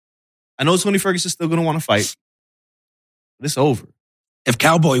done. I know Tony Ferguson's still going to want to fight, but it's over. If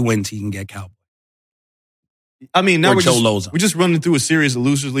Cowboy wins, he can get Cowboy. I mean, now we're Loza. just running through a series of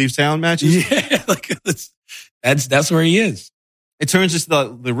losers leave town matches. Yeah, like that's where he is. It turns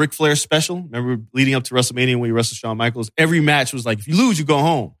into the Ric Flair special. Remember leading up to WrestleMania when he wrestled Shawn Michaels? Every match was like, if you lose, you go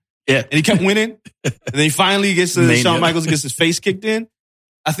home. Yeah. And he kept winning. And then he finally gets to Shawn Michaels, gets his face kicked in.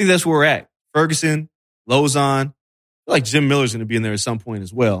 I think that's where we're at. Ferguson, Lozon. I feel like Jim Miller's going to be in there at some point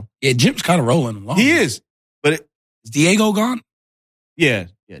as well. Yeah, Jim's kind of rolling along. He is. But is Diego gone? Yeah,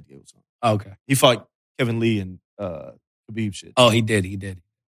 Diego's gone. Oh, okay. He fought Kevin Lee and Khabib shit. Oh, he did.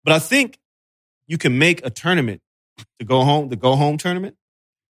 But I think you can make a tournament to go home, the go home tournament.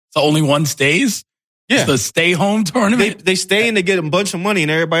 So only one stays? Yeah. It's the stay home tournament? They stay and they get a bunch of money, and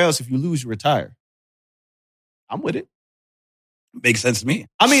everybody else, if you lose, you retire. I'm with it. Makes sense to me.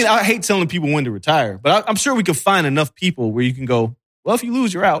 I mean, I hate telling people when to retire, but I'm sure we could find enough people where you can go, well, if you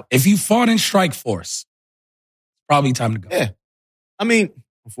lose, you're out. If you fought in Strikeforce, probably time to go. Yeah. I mean,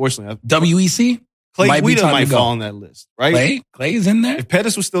 unfortunately. WEC? Clay Guida might fall on that list, right? Clay is in there? If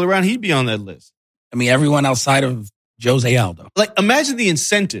Pettis was still around, he'd be on that list. I mean, everyone outside of Jose Aldo. Like, imagine the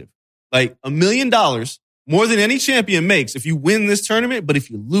incentive. Like, $1 million, more than any champion makes if you win this tournament, but if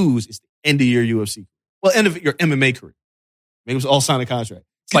you lose, it's the end of your UFC. Well, end of your MMA career. Maybe it was all sign a contract.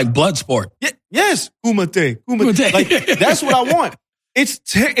 It's like blood sport. Yeah, yes. Kumite. Like, that's what I want. It's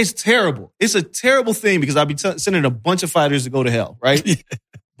terrible. It's a terrible thing because I'll be sending a bunch of fighters to go to hell, right?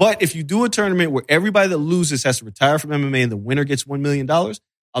 But if you do a tournament where everybody that loses has to retire from MMA and the winner gets $1 million,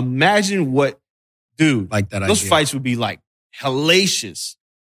 imagine what, dude, like that those idea. Fights would be like hellacious.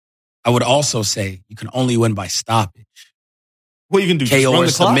 I would also say you can only win by stoppage. What you can do? KO or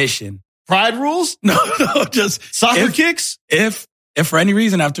submission. Pride rules? No, just soccer kicks? If for any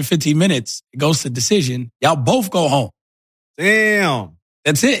reason after 15 minutes it goes to decision, y'all both go home. Damn.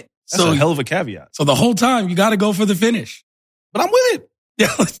 That's it. That's a hell of a caveat. So the whole time you got to go for the finish. But I'm with it. Yeah,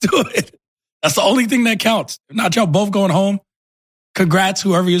 let's do it. That's the only thing that counts. If not, y'all both going home. Congrats,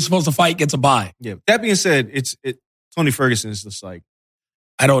 whoever you're supposed to fight gets a bye. Yeah. That being said, Tony Ferguson is just like,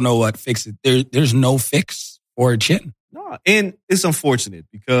 I don't know what fix it. There's no fix for Chin. No, and it's unfortunate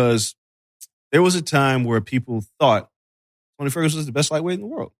because there was a time where people thought Tony Ferguson was the best lightweight in the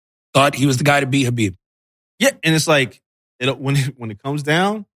world. Thought he was the guy to beat Khabib. Yeah, and it's like when it comes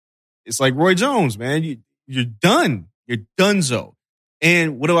down, it's like Roy Jones, man. You're done. You're donezo.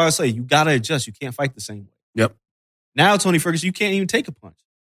 And what do I say? You gotta adjust. You can't fight the same way. Yep. Now Tony Ferguson, you can't even take a punch.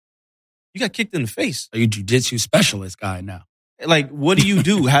 You got kicked in the face. Are you jiu-jitsu specialist guy now? Like, what do you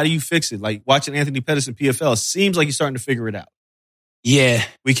do? How do you fix it? Like, watching Anthony Pettis in PFL, it seems like he's starting to figure it out. Yeah.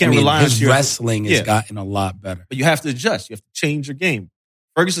 We can't rely on his wrestling has gotten a lot better. But you have to adjust. You have to change your game.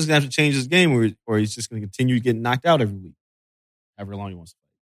 Ferguson's going to have to change his game or he's just going to continue getting knocked out every week. However long he wants to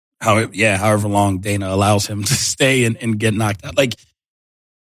fight. However long Dana allows him to stay and get knocked out. Like,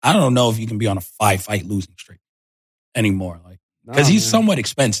 I don't know if you can be on a 5-fight losing streak anymore. Like, because he's somewhat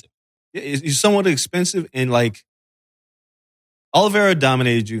expensive. Yeah, he's somewhat expensive and like, Oliveira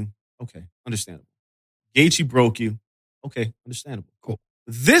dominated you. Okay, understandable. Gaethje broke you. Okay, understandable. Cool.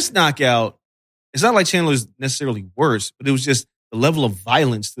 This knockout, it's not like Chandler's necessarily worse, but it was just the level of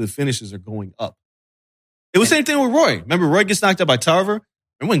violence to the finishes are going up. It was the same thing with Roy. Remember, Roy gets knocked out by Tarver.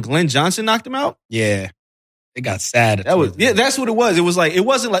 And when Glenn Johnson knocked him out? Yeah. It got sad. That's what it was. It was like, it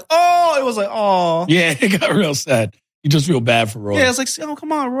wasn't like, oh, it was like, oh. Yeah, it got real sad. You just feel bad for Roy. Yeah, it's like, oh,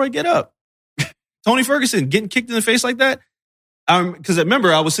 come on, Roy, get up. Tony Ferguson getting kicked in the face like that. Because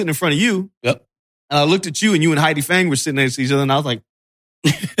remember, I was sitting in front of you. Yep. And I looked at you, and you and Heidi Fang were sitting next to each other, and I was like,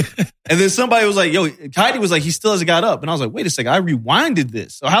 and then somebody was like, yo, Heidi was like, he still hasn't got up. And I was like, wait a second, I rewinded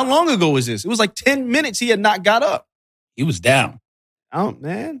this. So how long ago was this? It was like 10 minutes he had not got up. He was down.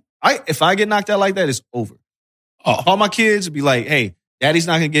 Man. If I get knocked out like that, it's over. Oh. All my kids would be like, hey, daddy's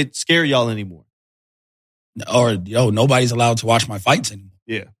not going to scare y'all anymore. Or, nobody's allowed to watch my fights anymore.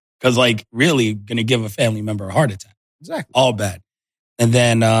 Yeah. Because, really going to give a family member a heart attack. Exactly. All bad. And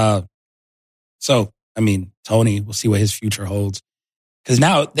then, Tony, we'll see what his future holds. Because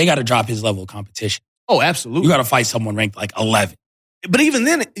now they got to drop his level of competition. Oh, absolutely. You got to fight someone ranked 11. But even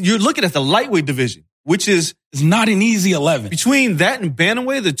then, you're looking at the lightweight division, which is... It's not an easy 11. Between that and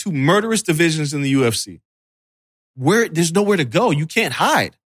bantamweight, the two murderous divisions in the UFC. There's nowhere to go. You can't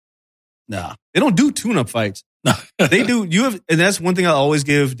hide. Nah. They don't do tune-up fights. No. They do. And that's one thing I always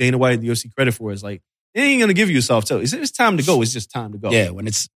give Dana White and the UFC credit for is they ain't going to give you a soft toe. It's time to go. It's just time to go. Yeah,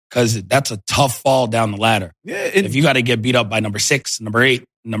 because that's a tough fall down the ladder. Yeah. If you got to get beat up by number 6, number 8,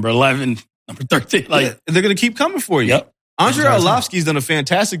 number 11, number 13. They're going to keep coming for you. Yep. Andre Arlovsky's done a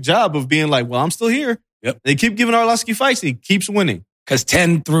fantastic job of being like, well, I'm still here. Yep. They keep giving Arlovsky fights and he keeps winning. Because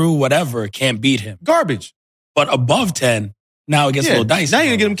 10 through whatever can't beat him. Garbage. But above 10, now it gets a little dicey. Now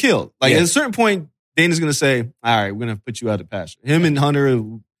you're going to get him killed. At a certain point, Dana's going to say, all right, we're going to put you out of pasture. Him and Hunter,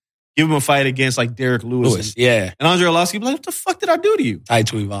 give him a fight against Derek Lewis. And Andre Arlovsky be like, what the fuck did I do to you? Tai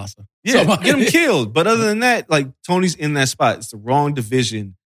Tuivasa. Yeah, get him killed. But other than that, Tony's in that spot. It's the wrong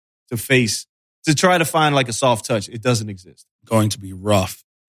division to face, to try to find a soft touch. It doesn't exist. Going to be rough.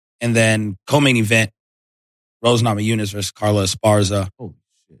 And then co-main event, Rose Namajunas versus Carla Esparza. Holy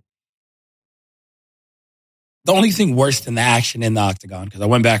shit. The only thing worse than the action in the octagon, because I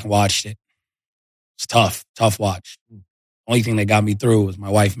went back and watched it. It's tough watch. Only thing that got me through was my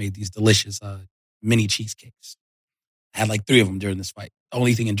wife made these delicious mini cheesecakes. I had 3 of them during this fight. The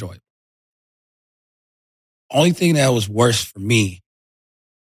only thing enjoyable. Only thing that was worse for me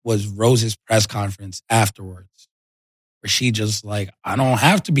was Rose's press conference afterwards, where she just I don't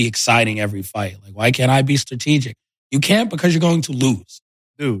have to be exciting every fight. Why can't I be strategic? You can't because you're going to lose.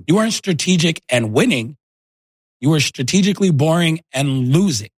 Dude. You weren't strategic and winning. You were strategically boring and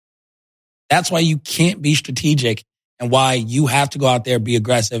losing. That's why you can't be strategic and why you have to go out there, be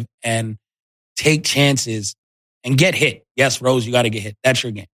aggressive, and take chances and get hit. Yes, Rose, you got to get hit. That's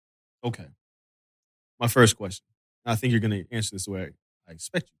your game. Okay. My first question. I think you're going to answer this the way I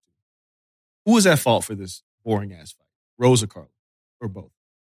expect you to. Who is at fault for this boring-ass fight? Rose or Carla? Or both?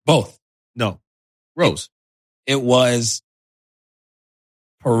 Both. No. Rose. It was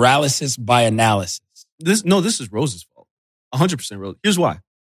paralysis by analysis. This is Rose's fault. 100% Rose. Here's why.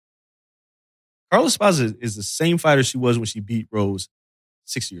 Carla Esparza is the same fighter she was when she beat Rose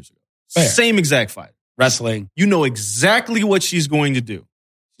 6 years ago. Fair. Same exact fighter. Wrestling. You know exactly what she's going to do.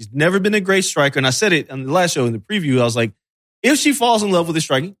 She's never been a great striker. And I said it on the last show in the preview. I was like, if she falls in love with the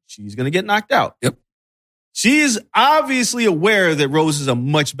striking, she's going to get knocked out. Yep. She is obviously aware that Rose is a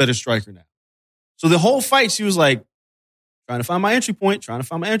much better striker now. So the whole fight, she was like, trying to find my entry point.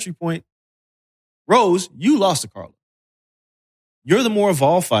 Rose, you lost to Carla. You're the more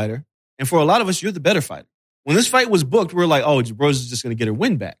evolved fighter. And for a lot of us, you're the better fighter. When this fight was booked, we're like, oh, Rose is just going to get her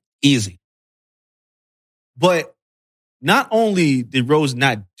win back. Easy. But not only did Rose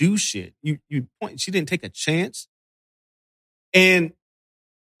not do shit, she didn't take a chance. And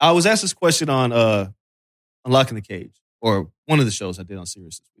I was asked this question on Unlocking the Cage, or one of the shows I did on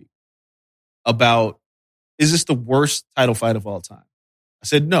Sirius this week, about, is this the worst title fight of all time? I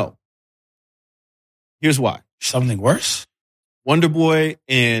said no. Here's why. Something worse? Wonder Boy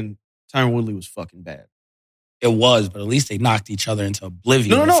and Tyron Woodley was fucking bad. It was, but at least they knocked each other into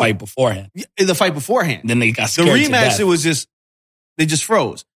oblivion in the fight beforehand. In the fight beforehand. Then they got scared The to rematch, death. it was just, they just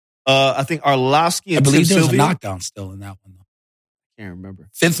froze. I think Arlovsky and I believe Tim there was Sylvia. a knockdown still in that one, though. Can't remember.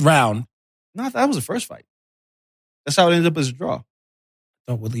 5th round. No, that was the first fight. That's how it ended up as a draw. I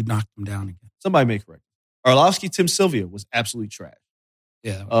thought Woodley knocked him down again. Somebody may correct me. Arlovsky, Tim Sylvia was absolutely trash.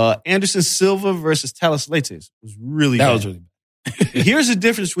 Yeah. Anderson Silva versus Talis Leites was really bad. That was really bad. Here's the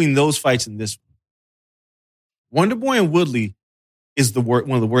difference between those fights and this one. Wonder Boy and Woodley is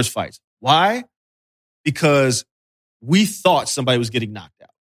one of the worst fights. Why? Because we thought somebody was getting knocked out.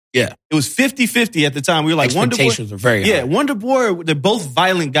 Yeah. It was 50-50 at the time. We were like, Wonder Boy. Expectations were very high. Yeah, Wonder Boy, they're both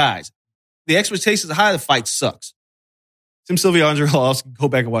violent guys. The expectations are high, the fight sucks. Tim Sylvia, Andre Arlovsky, go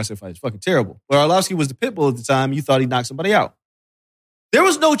back and watch that fight. It's fucking terrible. But Arlovsky was the pit bull at the time. You thought he'd knock somebody out. There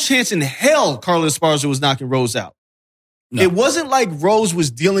was no chance in hell Carla Esparza was knocking Rose out. No. It wasn't like Rose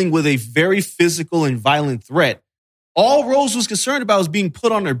was dealing with a very physical and violent threat. All Rose was concerned about was being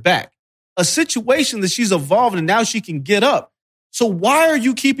put on her back. A situation that she's evolved and now she can get up. So why are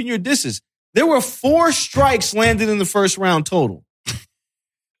you keeping your distance? There were 4 strikes landed in the first round total.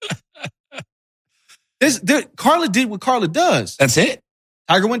 Carla did what Carla does. That's it.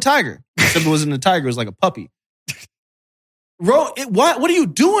 Tiger went tiger. Except it wasn't a tiger. It was like a puppy. What are you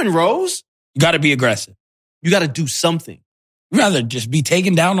doing, Rose? You got to be aggressive. You got to do something. You'd rather just be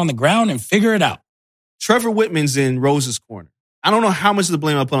taken down on the ground and figure it out. Trevor Whitman's in Rose's corner. I don't know how much of the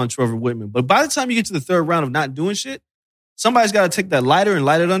blame I put on Trevor Whitman, but by the time you get to the third round of not doing shit, somebody's got to take that lighter and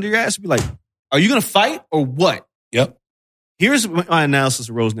light it under your ass and be like, are you going to fight or what? Yep. Here's my analysis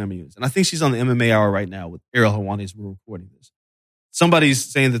of Rose Namajunas, and I think she's on the MMA Hour right now with Ariel Helwani as we're recording this. Somebody's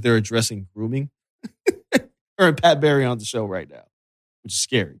saying that they're addressing grooming. Her and Pat Barry on the show right now, which is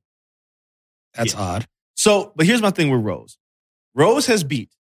scary. That's odd. So, but here's my thing with Rose. Rose has beat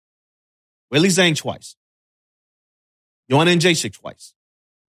Weili Zhang twice, Joanna Jędrzejczyk twice,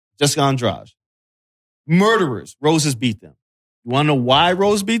 Jessica Andrade. Murderers. Rose has beat them. You want to know why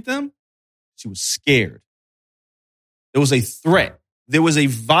Rose beat them? She was scared. There was a threat. There was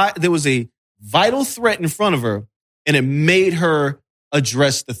a vital threat in front of her, and it made her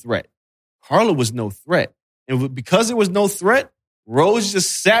address the threat. Carla was no threat. And because there was no threat, Rose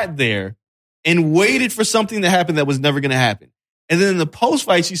just sat there and waited for something to happen that was never going to happen. And then in the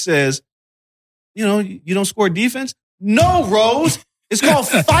post-fight, she says, you don't score defense? No, Rose. It's called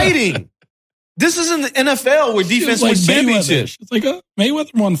fighting. This isn't the NFL where defense wins championships. It's like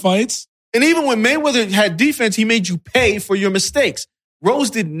Mayweather won fights. And even when Mayweather had defense, he made you pay for your mistakes. Rose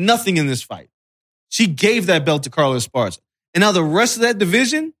did nothing in this fight. She gave that belt to Carla Esparza. And now the rest of that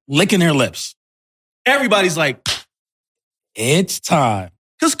division, licking their lips. Everybody's like, it's time.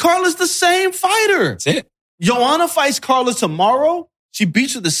 Because Carla's the same fighter. That's it. Joanna fights Carla tomorrow. She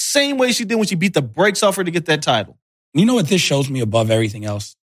beats her the same way she did when she beat the brakes off her to get that title. You know what this shows me above everything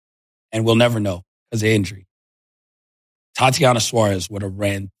else? And we'll never know because of injury. Tatiana Suarez would have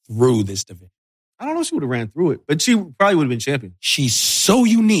ran through this division. I don't know if she would have ran through it, but she probably would have been champion. She's so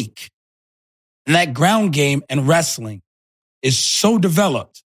unique. And that ground game and wrestling is so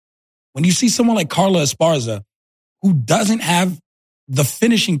developed. When you see someone like Carla Esparza, who doesn't have the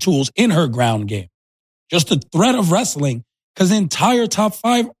finishing tools in her ground game, just the threat of wrestling, because the entire top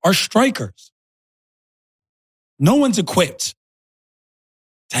 5 are strikers. No one's equipped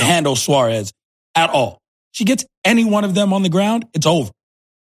to handle Suarez at all. She gets any one of them on the ground, it's over.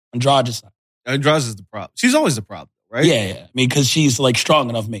 Andrade is the problem. She's always the problem, right? Yeah. I mean, because she's like strong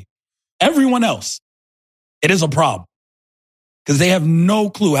enough me. Everyone else, it is a problem. Because they have no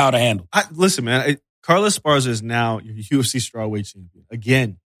clue how to handle it. Listen, man, Carla Esparza is now your UFC strawweight champion.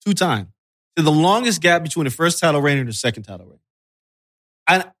 Again, 2 times. To the longest gap between the first title reign and the second title reign.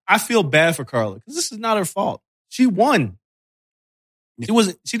 And I feel bad for Carla because this is not her fault. She won.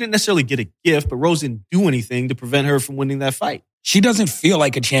 She didn't necessarily get a gift, but Rose didn't do anything to prevent her from winning that fight. She doesn't feel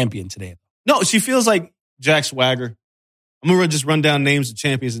like a champion today. No, she feels like Jack Swagger. I'm going to just run down names of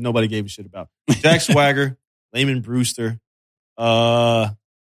champions that nobody gave a shit about. Jack Swagger, Layman Brewster, WWE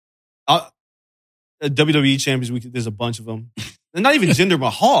champions. There's a bunch of them. And not even Jinder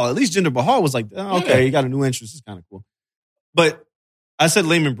Mahal. At least Jinder Mahal was like, okay, he got a new entrance. It's kind of cool. But I said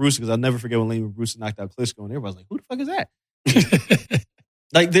Layman Brewster because I'll never forget when Layman Brewster knocked out Klitschko, and everybody's like, who the fuck is that?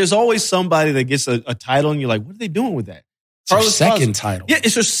 Like, there's always somebody that gets a title, and you're like, what are they doing with that? It's her second title. Yeah,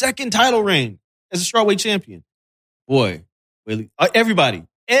 it's her second title reign as a strawweight champion. Boy, really, everybody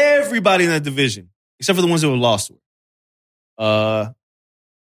in that division, except for the ones that were lost to her.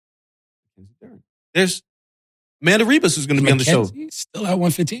 There's Amanda Ribas who's going to be on the show. Still at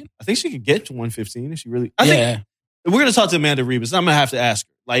 115? I think she could get to 115 if she really... I think we're going to talk to Amanda Ribas. I'm going to have to ask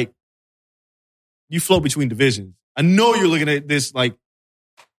her. Like, you float between divisions. I know you're looking at this like,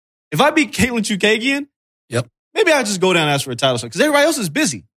 if I beat Caitlin Chukagian, maybe I'll just go down and ask for a title shot. Because everybody else is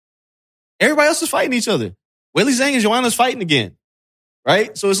busy. Everybody else is fighting each other. Weili Zhang and Joanna's fighting again.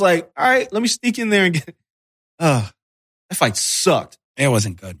 Right? So it's like, all right, let me sneak in there and get... that fight sucked. It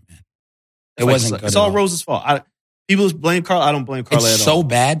wasn't good, man. It wasn't good. It's all Rose's fault. People blame Carla. I don't blame Carla at all. It's so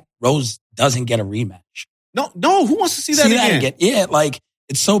bad, Rose doesn't get a rematch. No. Who wants to see that again? Yeah, like,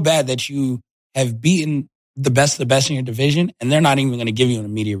 it's so bad that you have beaten the best of the best in your division, and they're not even going to give you an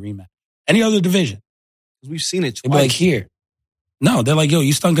immediate rematch. Any other division. We've seen it twice. They'll be like, here. No, they're like, yo,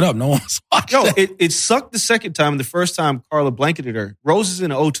 you stunk it up. No one's watching. It sucked the second time. The first time Carla blanketed her. Rose is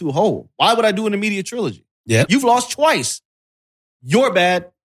in an 0-2 hole. Why would I do an immediate trilogy? Yeah. You've lost twice. You're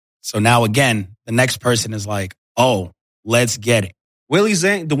bad. So now again, the next person is like, oh, let's get it. Weili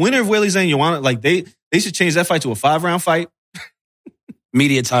Zhang, the winner of Weili Zhang, Joanna, like they should change that fight to a 5-round fight.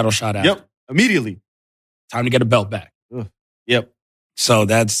 Immediate title shot out. Yep, immediately. Time to get a belt back. Ugh. Yep. So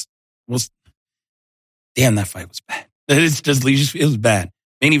damn, that fight was bad. It was bad.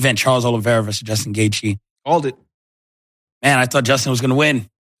 Main event, Charles Oliveira versus Justin Gaethje. Called it. Man, I thought Justin was going to win.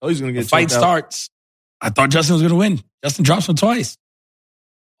 Oh, he's going to get the fight starts. I thought Justin was going to win. Justin drops him twice.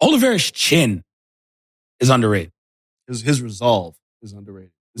 Oliveira's chin is underrated. His resolve is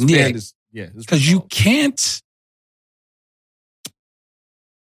underrated. Because you can't.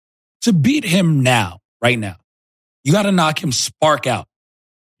 To beat him right now, you got to knock him spark out.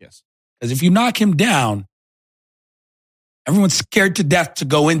 Yes. Because if you knock him down, everyone's scared to death to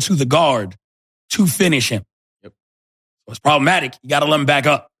go into the guard to finish him. Yep. So it's problematic. You got to let him back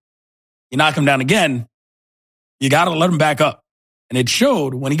up. You knock him down again, you got to let him back up. And it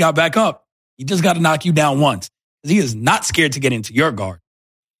showed when he got back up, he just got to knock you down once. Because he is not scared to get into your guard.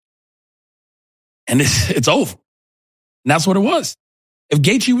 And it's over. And that's what it was. If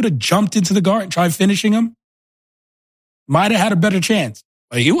Gaethje would have jumped into the guard and tried finishing him, might have had a better chance.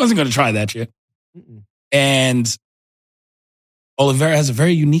 But he wasn't going to try that shit. Mm-mm. And Oliveira has a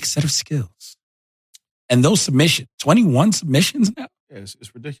very unique set of skills. And those submissions, 21 submissions now? Yeah,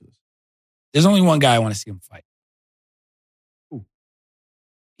 it's ridiculous. There's only one guy I want to see him fight. Who?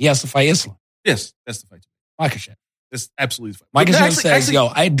 He has to fight Islam. Yes, that's the fight. Makhachev. That's absolutely the fight. Makhachev says, yo,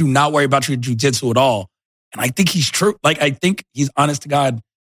 I do not worry about your jiu-jitsu at all. And I think he's true. Like, I think he's honest to God,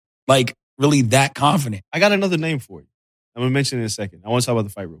 like, really that confident. I got another name for you. I'm going to mention it in a second. I want to talk about the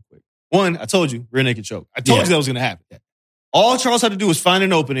fight real quick. One, I told you, rear naked choke. I told you that was going to happen. Yeah. All Charles had to do was find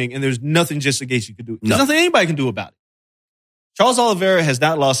an opening, and there's nothing Justin Gaethje could do. There's nothing anybody can do about it. Charles Oliveira has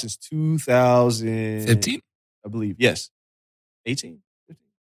not lost since 2015, I believe. Yes. 18?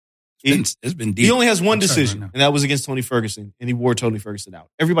 15? It's been deep. He only has one decision, and that was against Tony Ferguson, and he wore Tony Ferguson out.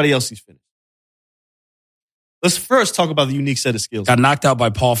 Everybody else he's finished. Let's first talk about the unique set of skills. Got knocked out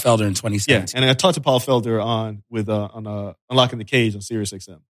by Paul Felder in 2017. Yeah, and I talked to Paul Felder on Unlocking the Cage on Sirius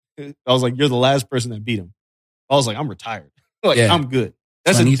XM. I was like, you're the last person that beat him. I was like, I'm retired. I'm good.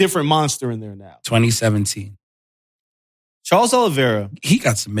 That's a different monster in there now. 2017. Charles Oliveira. He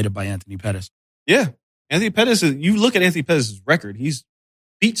got submitted by Anthony Pettis. Yeah. Anthony Pettis, you look at Anthony Pettis' record, he's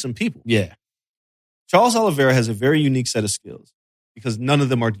beat some people. Yeah. Charles Oliveira has a very unique set of skills because none of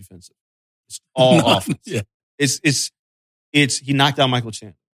them are defensive. It's all offense. Yeah. He knocked out Michael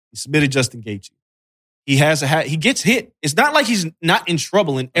Chandler. He submitted Justin Gaethje. He gets hit. It's not like he's not in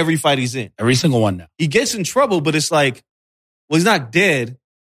trouble in every fight he's in. Every single one now. He gets in trouble, but it's like, well, he's not dead.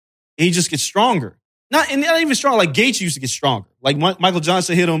 He just gets stronger. Not even strong. Like Gaethje used to get stronger. Like Michael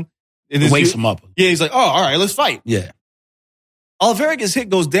Johnson hit him. Wakes him up. Yeah, he's like, oh, all right, let's fight. Yeah. Oliveira gets hit,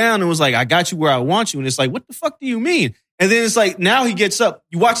 goes down, and was like, I got you where I want you. And it's like, what the fuck do you mean? And then it's like, now he gets up.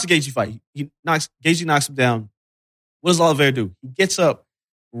 You watch the Gaethje fight. Gaethje knocks him down. What does Oliveira do? He gets up,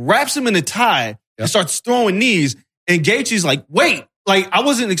 wraps him in a tie, and starts throwing knees. And Gaethje's like, wait, like I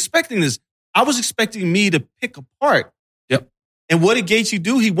wasn't expecting this. I was expecting me to pick apart. Yep. And what did Gaethje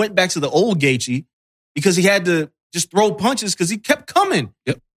do? He went back to the old Gaethje because he had to just throw punches because he kept coming.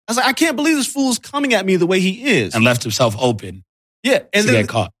 Yep. I was like, I can't believe this fool's coming at me the way he is. And left himself open. Yeah. And to then get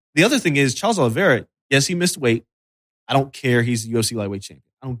caught. The other thing is, Charles Oliveira, yes, he missed weight. I don't care. He's the UFC lightweight champion.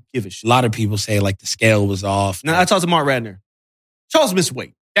 I don't give a shit. A lot of people say like the scale was off. Now, I talked to Mark Radner. Charles missed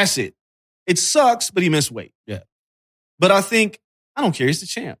weight. That's it. It sucks, but he missed weight. Yeah. But I don't care. He's the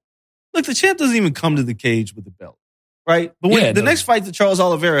champ. Look, the champ doesn't even come to the cage with the belt, right? But when the next fight that Charles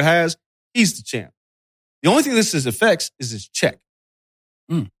Oliveira has, he's the champ. The only thing this affects is his check.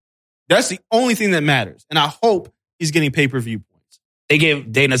 That's the only thing that matters. And I hope he's getting pay-per-view points.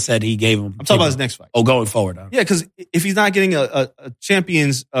 Dana said he gave him. I'm talking about his next fight. Oh, going forward. Huh? Yeah, because if he's not getting a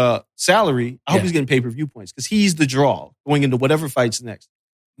champion's salary, I hope he's getting pay-per-view points because he's the draw going into whatever fights next.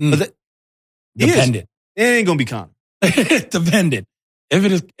 But Dependent. It ain't going to be Conor. Dependent.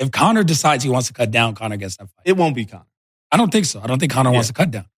 If Conor decides he wants to cut down, Conor gets that fight. It won't be Conor. I don't think so. I don't think Conor wants to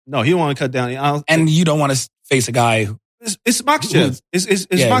cut down. No, he don't want to cut down. And you don't want to face a guy who... It's Makhachev. It's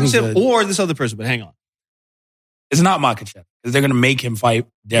Makhachev or this other person, but hang on. It's not Makhachev because they're going to make him fight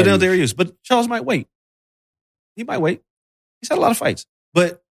Darius. But there he is. But Charles might wait. He might wait. He's had a lot of fights.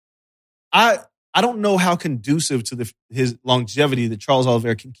 But I don't know how conducive to his longevity that Charles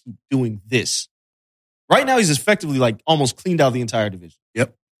Oliveira can keep doing this. Right now, he's effectively like almost cleaned out the entire division.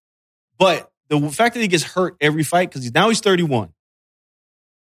 Yep. But the fact that he gets hurt every fight, because he's 31.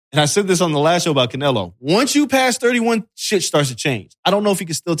 And I said this on the last show about Canelo. Once you pass 31, shit starts to change. I don't know if he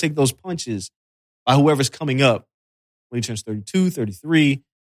can still take those punches by whoever's coming up when he turns 32, 33.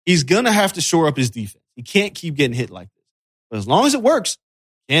 He's going to have to shore up his defense. He can't keep getting hit like this. But as long as it works,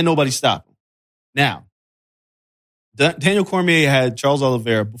 can't nobody stop him. Now, Daniel Cormier had Charles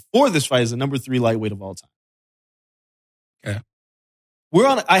Oliveira before this fight as the number 3 lightweight of all time. Okay.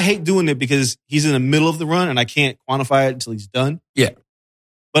 I hate doing it because he's in the middle of the run and I can't quantify it until he's done. Yeah.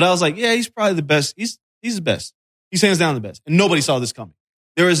 But I was like, yeah, he's probably the best. He's the best. He's hands down the best. And nobody saw this coming.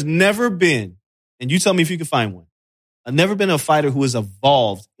 There has never been, and you tell me if you can find one, never been a fighter who has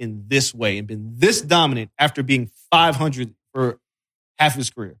evolved in this way and been this dominant after being 500 for half his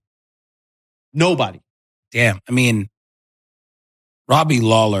career. Nobody. Damn. I mean, Robbie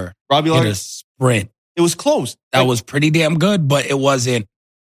Lawler hit a sprint. It was close. That was pretty damn good, but it wasn't.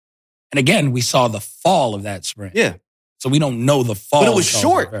 And again, we saw the fall of that sprint. Yeah. So we don't know the fall. But it was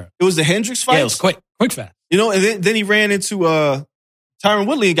short. It was the Hendricks fight. Yeah, it was quick fast. You know, and then he ran into Tyron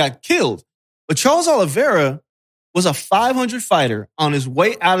Woodley and got killed. But Charles Oliveira was a 500 fighter on his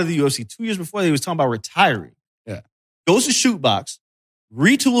way out of the UFC 2 years before he was talking about retiring. Yeah. Goes to shoot box,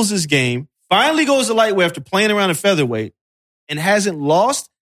 retools his game, finally goes to lightweight after playing around at featherweight, and hasn't lost,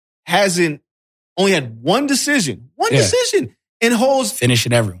 only had one decision, and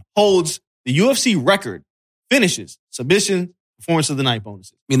finishing everyone. Holds the UFC record, finishes, submission, performance of the night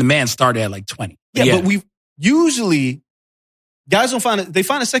bonuses. I mean, the man started at like 20. But we usually, guys don't they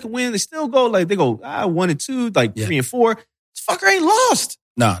find a second win, they still go 1 and 2, 3 and 4. This fucker ain't lost.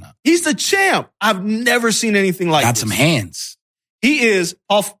 No. He's the champ. I've never seen anything like this. Got some hands. He is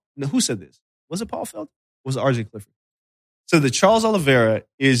who said this? Was it Paul Felder? Was it RJ Clifford? So the Charles Oliveira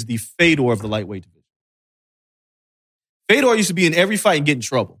is the Fedor of the lightweight division. Fedor used to be in every fight and get in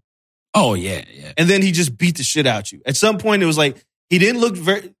trouble. Oh, yeah. And then he just beat the shit out you. At some point, it was like,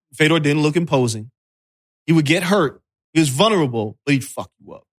 Fedor didn't look imposing. He would get hurt. He was vulnerable, but he'd fuck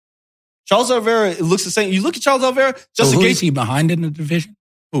you up. Charles Oliveira, it looks the same. You look at Charles Oliveira. So who is he behind in the division?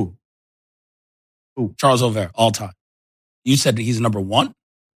 Who? Charles Oliveira, all time. You said that he's number 1?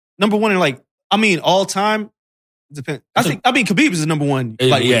 Number 1 in all time. Depends. Khabib is the number 1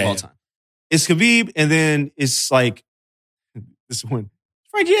 lightweight of all time. It's Khabib, and then it's this one,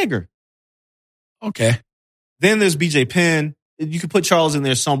 Frank Yeager. Okay. Then there's BJ Penn. You could put Charles in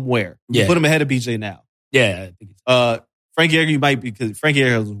there somewhere. You put him ahead of BJ now. Yeah. I think Frank Yeager, you might be, because Frank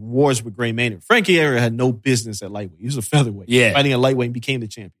Yeager has wars with Gray Maynard. Frank Yeager had no business at lightweight. He was a featherweight. Yeah. Fighting at lightweight and became the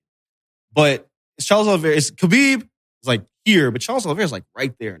champion. But it's Charles Oliveira. It's Khabib. It's here, but Charles Oliveira is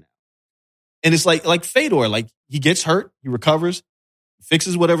right there now. And it's like Fedor. He gets hurt, he recovers,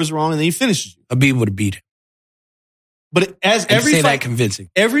 fixes whatever's wrong, and then he finishes you. Khabib would have beat him. But every fight, convincing.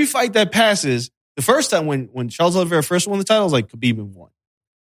 Every fight that passes, the first time when Charles Oliveira first won the title, I was Khabib in 1.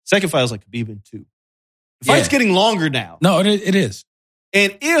 Second fight, I was Khabib in 2. The fight's getting longer now. No, it is.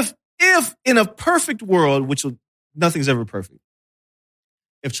 And if in a perfect world, nothing's ever perfect,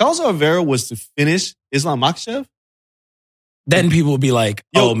 if Charles Oliveira was to finish Islam Makhachev, then people would be like,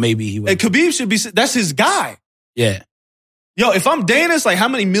 maybe he would. And Khabib should be, that's his guy. Yeah. If I'm Dana, it's how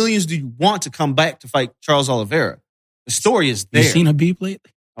many millions do you want to come back to fight Charles Oliveira? The story is there. You seen Khabib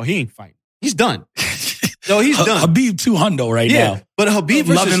lately? Oh, he ain't fighting. He's done. No, he's done. Khabib 200 right now. But Khabib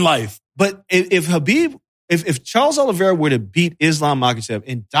versus loving life. But if Charles Oliveira were to beat Islam Makhachev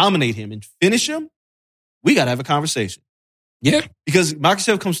and dominate him and finish him, we got to have a conversation. Yeah. Because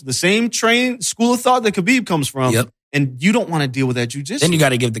Makhachev comes from the same school of thought that Khabib comes from. Yep. And you don't want to deal with that jiu-jitsu. Then you got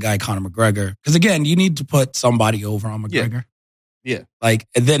to give the guy Conor McGregor. Because again, you need to put somebody over on McGregor. Yeah. And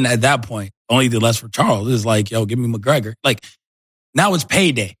then at that point, only the less for Charles is give me McGregor. Now it's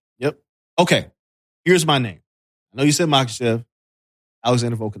payday. Yep. Okay. Here's my name. I know you said Makhachev,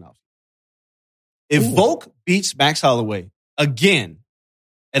 Alexander Volkanovski. If Volk beats Max Holloway again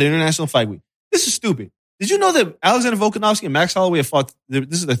at International Fight Week, this is stupid. Did you know that Alexander Volkanovski and Max Holloway have fought,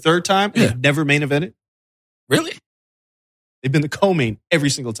 this is the 3rd time, and they've never main evented? Really? They've been the co-main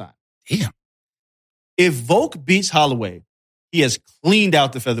every single time. Damn. If Volk beats Holloway, he has cleaned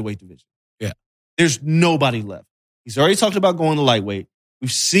out the featherweight division. Yeah. There's nobody left. He's already talked about going to lightweight.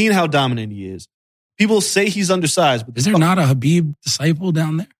 We've seen how dominant he is. People say he's undersized. But is there not a Khabib disciple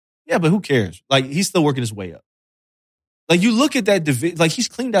down there? Yeah, but who cares? He's still working his way up. You look at that division, he's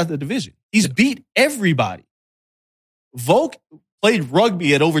cleaned out the division. He's beat everybody. Volk played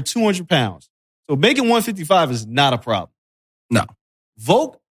rugby at over 200 pounds. So making 155 is not a problem. No.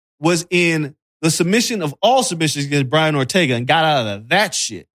 Volk was in the submission of all submissions against Brian Ortega and got out of that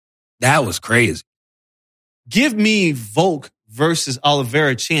shit. That was crazy. Give me Volk versus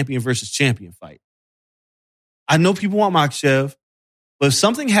Oliveira champion versus champion fight. I know people want Makhachev, but if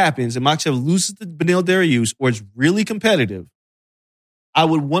something happens and Makhachev loses to Beneil Dariush or it's really competitive, I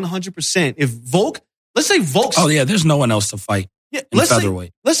would 100%. If Volk, let's say Volk. Oh, yeah, there's no one else to fight. Yeah,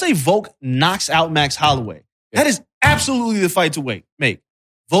 let's say Volk knocks out Max Holloway. Yeah. That is Absolutely the fight to make.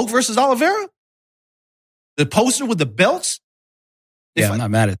 Volk versus Oliveira? The poster with the belts? Yeah, I'm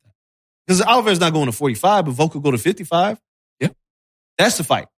not mad at that. Because Oliveira's not going to 45, but Volk will go to 55. Yeah. That's the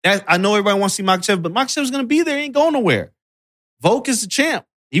fight. I know everybody wants to see Makhachev, but Makhachev's going to be there. He ain't going nowhere. Volk is the champ.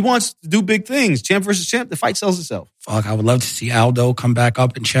 He wants to do big things. Champ versus champ, the fight sells itself. Fuck, I would love to see Aldo come back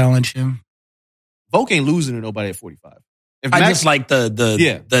up and challenge him. Volk ain't losing to nobody at 45. I just like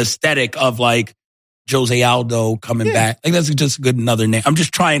the aesthetic of like Jose Aldo coming back. Like that's just a good another name. I'm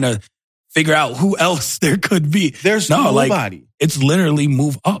just trying to figure out who else there could be. There's nobody. Like, it's literally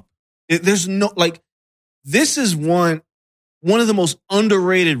move up. There's no, like, this is one of the most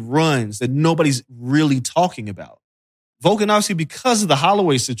underrated runs that nobody's really talking about. Volkanovski, because of the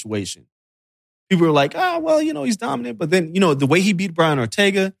Holloway situation, people are like, well, he's dominant. But then, the way he beat Brian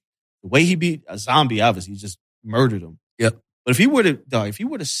Ortega, the way he beat a zombie, obviously, he just murdered him. Yep. But if he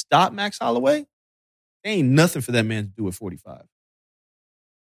were to stop Max Holloway, there ain't nothing for that man to do at 45.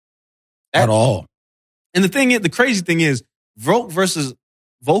 At all. And the crazy thing is,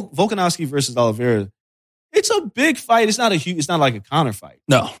 Volkanovski versus Oliveira, it's a big fight. It's not like a Conor fight.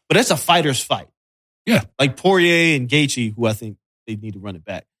 No. But it's a fighter's fight. Yeah. Like Poirier and Gaethje, who I think they need to run it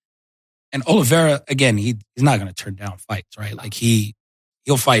back. And Oliveira, again, he's not going to turn down fights, right? Like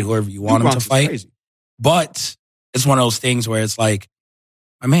he'll fight whoever you want him to fight. Crazy. But it's one of those things where it's like,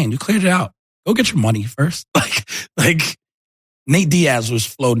 my man, you cleared it out. Go get your money first. Like Nate Diaz was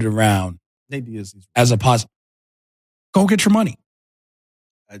floated around. Nate Diaz as a possible. Go get your money.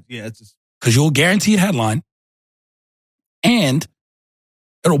 It's just because you'll guarantee a headline, and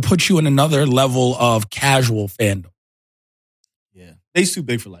it'll put you in another level of casual fandom. Yeah, Nate's too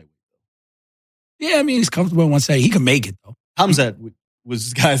big for lightweight. Yeah, I mean he's comfortable in one side. He can make it though. Hamzat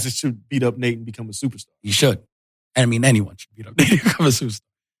was guys that should beat up Nate and become a superstar. He should. I mean, anyone should beat up Nate and become a superstar.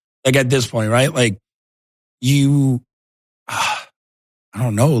 Like at this point, right? Like I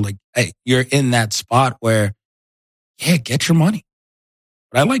don't know. Like, hey, you're in that spot where, yeah, get your money.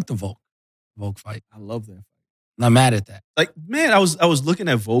 But I like the Volk fight. I love that fight. I'm not mad at that. Like, man, I was looking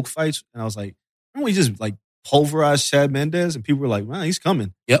at Volk fights and I was like, remember we just like pulverized Chad Mendes and people were like, man, he's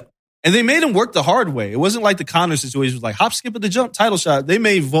coming. Yep. And they made him work the hard way. It wasn't like the Conor situation. It was like hop, skip at the jump, title shot. They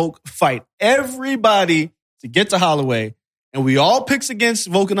made Volk fight everybody to get to Holloway. And we all picks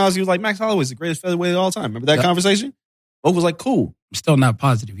against Volkanovski. He was like, Max Holloway's the greatest featherweight of all time. Remember that conversation? Volk was like, cool. I'm still not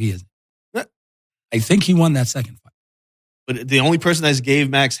positive he isn't. I think he won that second fight. But the only person that's gave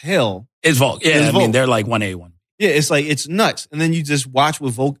Max hell is Volk. Yeah, I mean, they're like 1A, 1. Yeah, it's like, it's nuts. And then you just watch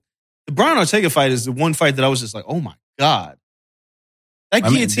with Volk. The Brian Ortega fight is the one fight that I was just like, oh my God. That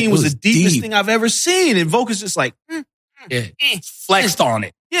guillotine was the deepest thing I've ever seen. And Volk is just like, flexed on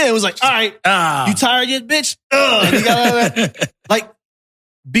it. Yeah, it was like, all right, you tired yet, bitch? And he got all that. Like,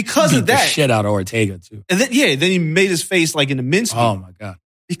 because of that. The shit out of Ortega, too. And then, then he made his face like in the mince. Oh, my God.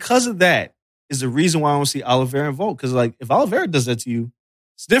 Because of that is the reason why I want to see Oliveira and Volk. Because, like, if Oliveira does that to you,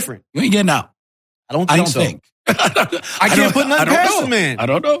 it's different. You ain't getting out. I don't think. I can't put nothing past the man. I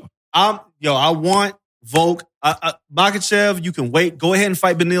don't know. I want Volk. Makhachev, you can wait. Go ahead and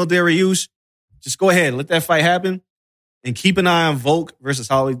fight Beneil Dariush. Just go ahead. Let that fight happen. And keep an eye on Volk versus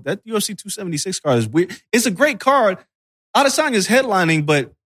Holloway. That UFC 276 card is weird. It's a great card. Adesanya is headlining,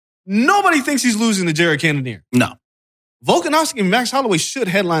 but nobody thinks he's losing to Jared Cannonier. No. Volkanovski and Max Holloway should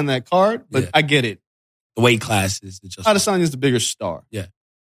headline that card, but I get it. The weight class is just... Adesanya is the bigger star. Yeah.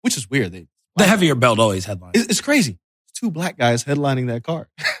 Which is weird. The heavier belt always headlines. It's crazy. It's two black guys headlining that card.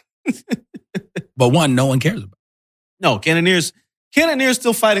 But one, no one cares about. No, Cannonier's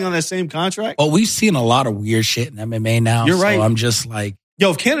still fighting on that same contract. Well, we've seen a lot of weird shit in MMA now. You're right. So I'm just like...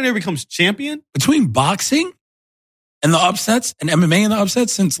 Yo, if Cannonier becomes champion... Between boxing and the upsets and MMA and the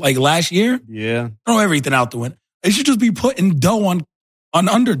upsets since like last year... Yeah. Throw everything out the window. They should just be putting dough on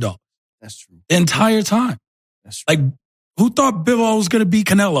underdog. That's true. The entire time. That's true. Like, who thought Bivol was going to beat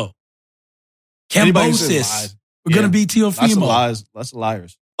Canelo? Cambosis. We're going to beat Teofimo. Lots of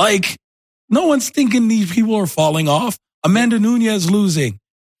liars. Like, no one's thinking these people are falling off. Amanda Nunes losing.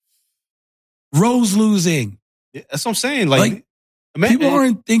 Rose losing. Yeah, that's what I'm saying. Like people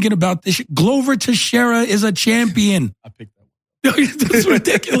aren't thinking about this shit. Glover Teixeira is a champion. I picked that one. That's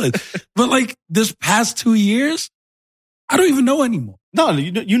ridiculous. But like this past 2 years, I don't even know anymore. No,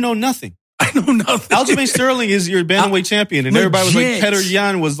 you know nothing. I know nothing. Aljamain Sterling is your bantamweight champion, and everybody was like, Petr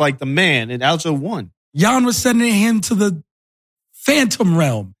Yan was like the man, and Aljo won. Yan was sending him to the phantom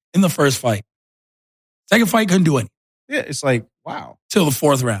realm in the first fight. Second fight couldn't do anything. Yeah, it's like, wow. Till the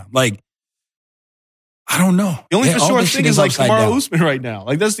fourth round. Like, I don't know. The only for sure thing is like Kamaru Usman right now.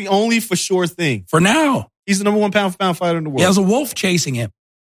 Like, that's the only for sure thing. For now. He's the number one pound for pound fighter in the world. He has a wolf chasing him.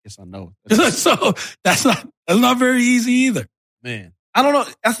 Yes, I know. So that's not very easy either. Man, I don't know.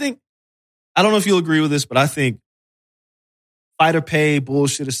 I don't know if you'll agree with this, but I think fighter pay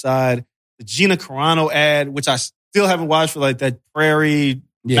bullshit aside, the Gina Carano ad, which I still haven't watched for like that Prairie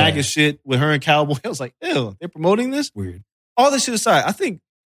MAGA shit with her and Cowboy. I was like, ew, they're promoting this? Weird. All this shit aside, I think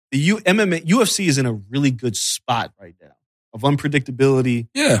the UFC is in a really good spot right now of unpredictability.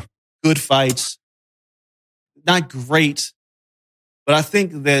 Yeah. Good fights. Not great, but I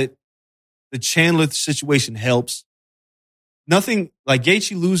think that the Chandler situation helps. Nothing like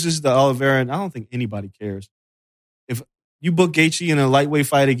Gaethje loses to Oliveira, and I don't think anybody cares. If you book Gaethje in a lightweight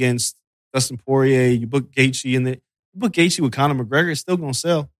fight against Dustin Poirier, you book Gaethje with Conor McGregor, it's still going to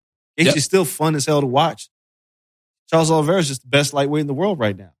sell. Gaethje's still fun as hell to watch. Charles Oliveira is just the best lightweight in the world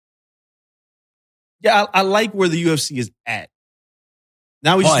right now. Yeah, I like where the UFC is at.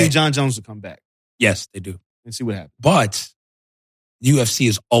 Now we just need John Jones to come back. Yes, they do. And see what happens. But UFC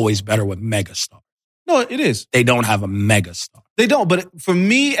is always better with megastars. No, it is. They don't have a megastar. They don't. But for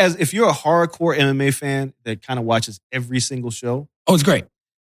me, as if you're a hardcore MMA fan that kind of watches every single show. Oh, it's great.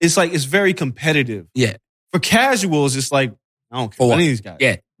 It's like, it's very competitive. Yeah. For casuals, it's like, I don't care about any of these guys.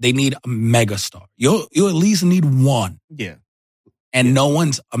 Yeah. They need a megastar. You at least need one. Yeah. And no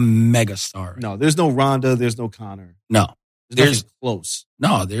one's a megastar. No, there's no Ronda. There's no Conor. No. There's close.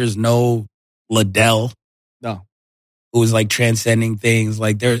 No, there's no Liddell. No. Who's like transcending things.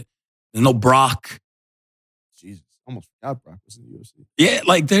 Like there's no Brock. Jesus. Almost forgot Brock was in the UFC. Yeah,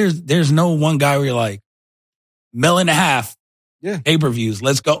 like there's no one guy where you're like, $1.5 million pay-per-views.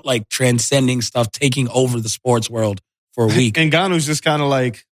 Let's go, like transcending stuff, taking over the sports world for a week. And Ngannou's just kind of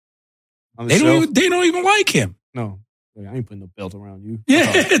like on the show. They don't even like him. No. I ain't putting no belt around you.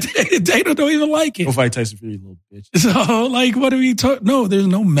 Yeah, they don't even like him. Go fight Tyson Fury, you little bitch. So, like, what are we talking? No, there's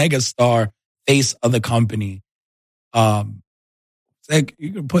no megastar face of the company. Like,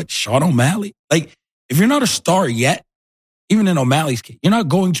 you can put Sean O'Malley. Like, if you're not a star yet, even in O'Malley's case, you're not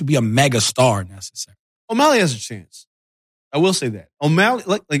going to be a megastar necessarily. O'Malley has a chance. I will say that. O'Malley,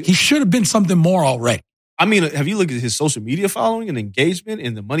 like he should have been something more already. I mean, have you looked at his social media following and engagement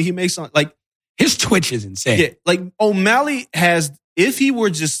and the money he makes on, like, his Twitch is insane. Yeah, like O'Malley has, if he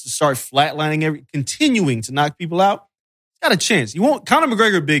were just to start flatlining continuing to knock people out, he's got a chance. You won't. Conor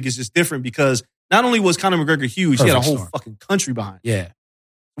McGregor big is just different because not only was Conor McGregor huge, he had a whole fucking country behind. Yeah.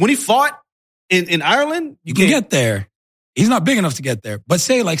 When he fought in Ireland, you can get there. He's not big enough to get there. But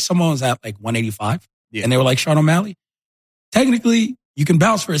say like someone was at like 185 and they were like Sean O'Malley. Technically, you can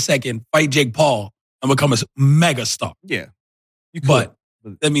bounce for a second, fight Jake Paul, and become a mega star. Yeah. You could.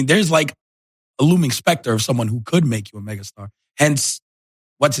 But, I mean, there's like a looming specter of someone who could make you a megastar. Hence,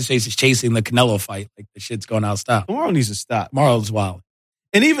 what's his face is chasing the Canelo fight. Like the shit's going out of style. Tomorrow needs to stop. Tomorrow's wild.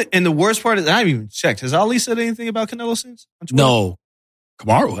 And the worst part is, I haven't even checked. Has Ali said anything about Canelo since? No.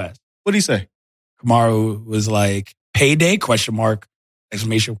 Kamaru has. What did he say? Kamaru was like, payday, question mark,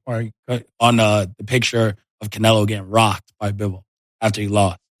 exclamation mark, on the picture of Canelo getting rocked by Bivol after he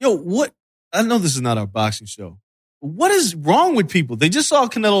lost. Yo, what? I know this is not our boxing show. What is wrong with people? They just saw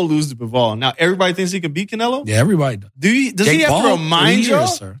Canelo lose to Bivol. Now everybody thinks he can beat Canelo? Yeah, everybody does. Does he have to remind you?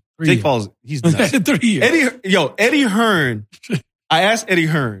 Jake Paul's, he's nuts. 3 years. Eddie Hearn. I asked Eddie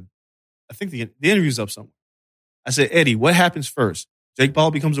Hearn. I think the interview's up somewhere. I said, Eddie, what happens first? Jake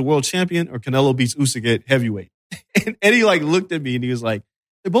Paul becomes a world champion or Canelo beats Usyk at heavyweight? And Eddie like looked at me and he was like,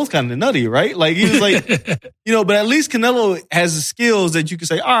 they're both kind of nutty, right? Like he was like, but at least Canelo has the skills that you can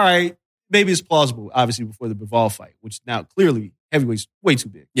say, all right, maybe it's plausible, obviously, before the Bivol fight, which now clearly heavyweight's way too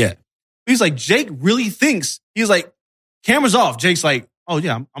big. Yeah. He's like, Jake really thinks, he's like, camera's off. Jake's like, oh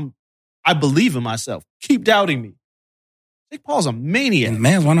yeah, I believe in myself. Keep doubting me. Jake Paul's a maniac. And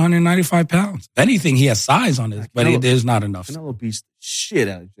man's 195 pounds. If anything, he has size on this, but there's not enough. Canelo beats the shit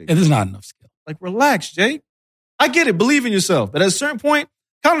out of Jake. Yeah, there's not enough skill. Like, relax, Jake. I get it. Believe in yourself. But at a certain point,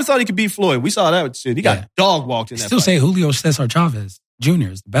 Conor thought he could beat Floyd. We saw that shit. He got dog walked in that fight. Say Julio Cesar Chavez Jr.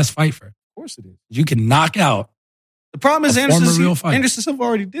 is the best fighter. Of course it is. You can knock out. The problem is Anderson Silva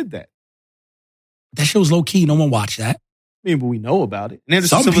already did that. That shit was low key. No one watched that. I mean, but we know about it. And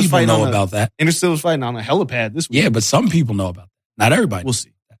some people know about that. Anderson Silva's fighting on a helipad this week. Yeah, but some people know about that. Not everybody. We'll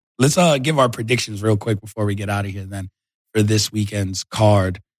see. Let's give our predictions real quick before we get out of here then for this weekend's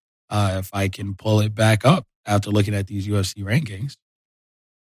card. If I can pull it back up after looking at these UFC rankings.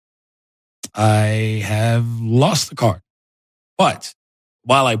 I have lost the card. But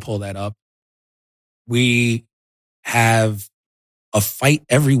while I pull that up, we have a fight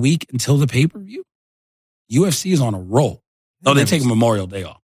every week until the pay-per-view. UFC is on a roll. No, they take Memorial Day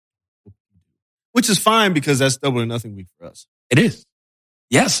off. Which is fine because that's double or nothing week for us. It is.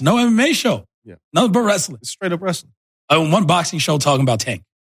 Yes, no MMA show. Yeah. Nothing but wrestling. It's straight up wrestling. One boxing show talking about Tank.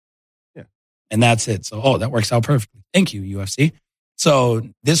 And that's it. So, that works out perfectly. Thank you, UFC. So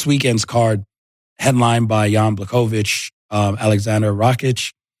this weekend's card, headlined by Jan Blachowicz, Alexander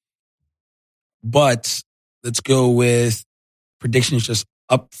Rakic. But let's go with predictions just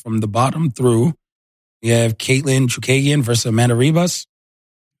up from the bottom through. You have Caitlin Chookagian versus Amanda Ribas.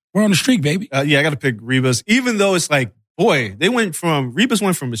 We're on the streak, baby. I got to pick Ribas, even though it's like, boy, Ribas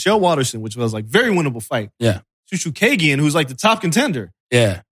went from Michelle Watterson, which was like very winnable fight. Yeah. To Chookagian, who's like the top contender.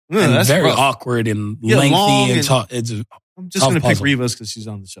 Yeah. And that's very rough. Awkward and lengthy and tough. I'm just going to pick Ribas because she's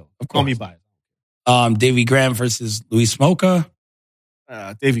on the show. Call me by it. Davy Grant versus Luis Smoka.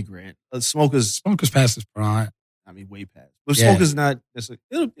 Davy Grant. Smoka's past his prime. I mean, way past. But Smoka's not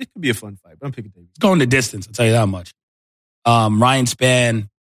necessarily. It could be a fun fight, but I'm picking Davy. It's going the distance, I'll tell you that much. Ryan Spann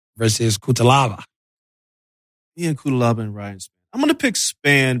versus Kutalaba. Ian Kutalaba and Ryan Spann. I'm going to pick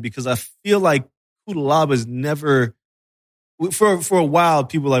Spann because I feel like Kutalaba's never... For a while,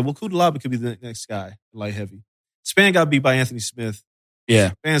 people were like, well, Kutalaba could be the next guy, light heavy. Spann got beat by Anthony Smith.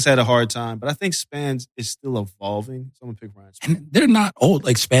 Yeah. Spann's had a hard time, but I think Spann is still evolving. So I'm going to pick Ryan Spann. And they're not old.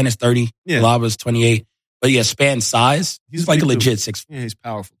 Like, Spann is 30. Yeah. Kutalaba's 28. But yeah, Spann's size, he's like a legit 6'. Yeah, he's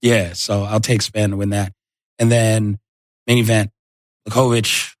powerful. Yeah, so I'll take Spann to win that. And then main event,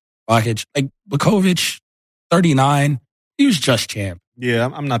 Blachowicz, Rakic. Like, Blachowicz, 39. He was just champ. Yeah,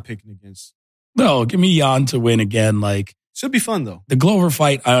 I'm not picking against. No, give me Jan to win again. Like, should be fun, though. The Glover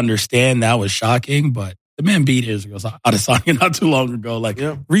fight, I understand. That was shocking, but the man beat Israel Adesanya not too long ago. Like,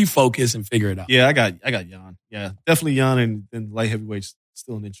 refocus and figure it out. Yeah, I got Jan. Yeah, definitely Jan, and then light heavyweight's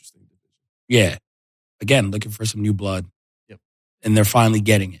still an interesting division. Yeah. Again, looking for some new blood. Yep. And they're finally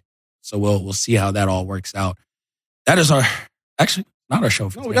getting it. So we'll see how that all works out. That is actually not our show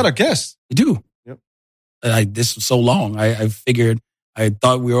for today. We got our guest. We do. Yep. This was so long. I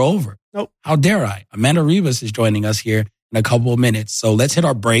thought we were over. Nope. How dare I? Amanda Ribas is joining us here in a couple of minutes. So let's hit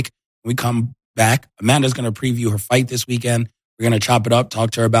our break. When we come back, Amanda's going to preview her fight this weekend. We're going to chop it up, talk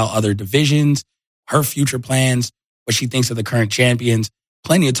to her about other divisions, her future plans, what she thinks of the current champions.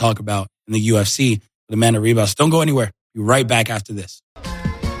 Plenty to talk about in the UFC with Amanda Ribas. Don't go anywhere. Be right back after this.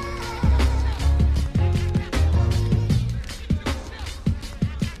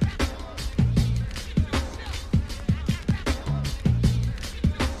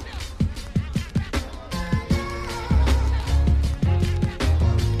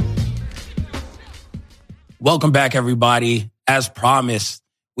 Welcome back, everybody. As promised,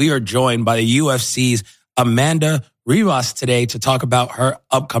 we are joined by the UFC's Amanda Ribas today to talk about her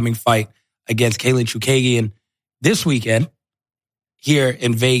upcoming fight against Caitlin Chookagian this weekend here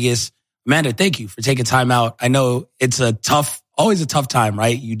in Vegas. Amanda, thank you for taking time out. I know it's always a tough time,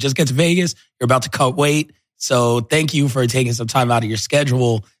 right? You just get to Vegas, you're about to cut weight. So thank you for taking some time out of your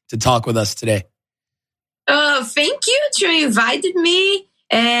schedule to talk with us today. Thank you to invited me,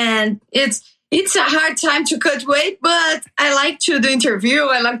 and it's a hard time to cut weight, but I like to do interview.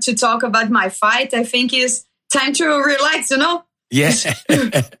 I like to talk about my fight. I think it's time to relax, Yeah.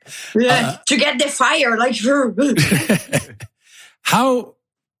 To get the fire, like. How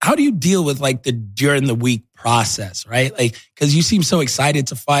do you deal with like the during the week process, right? Like, because you seem so excited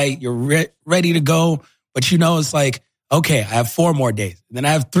to fight, you're ready to go, but it's like, okay, I have 4 more days, and then I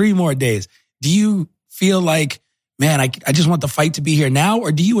have 3 more days. Do you feel like, man, I just want the fight to be here now,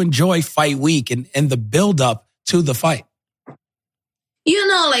 or do you enjoy fight week and the build up to the fight?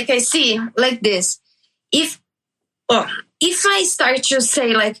 Like I see like this. If I start to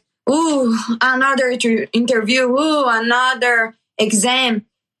say like, ooh, another interview, ooh, another exam,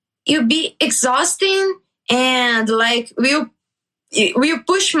 it'll be exhausting and like will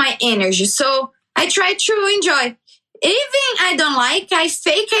push my energy. So I try to enjoy. Even I don't like, I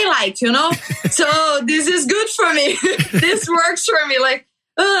fake I like, So this is good for me. This works for me. Like,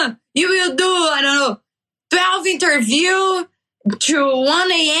 you will do, I don't know, 12 interview to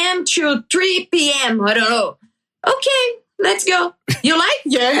 1 a.m. to 3 p.m. I don't know. Okay, let's go. You like?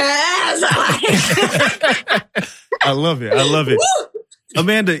 Yes, I like. I love it.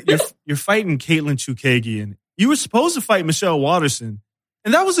 Amanda, you're fighting Caitlin Chookagian. You were supposed to fight Michelle Watterson,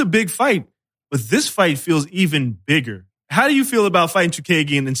 and that was a big fight. But this fight feels even bigger. How do you feel about fighting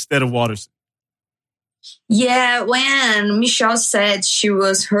Chookagian instead of Watterson? Yeah, when Michelle said she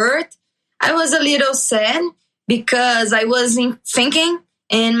was hurt, I was a little sad because I was thinking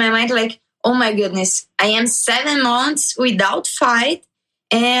in my mind like, oh my goodness, I am 7 months without fight.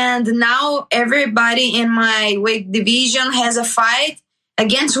 And now everybody in my weight division has a fight.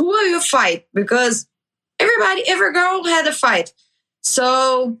 Against who will you fight? Because every girl had a fight.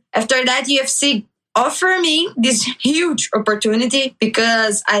 So after that, UFC offered me this huge opportunity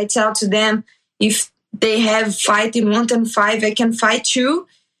because I tell to them, if they have fight in 105, I can fight too.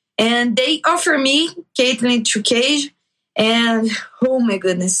 And they offer me Caitlin Trucage. And oh my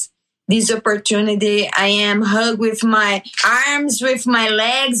goodness, this opportunity, I am hugged with my arms, with my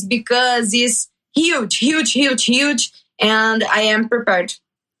legs, because it's huge, huge, huge, huge. And I am prepared.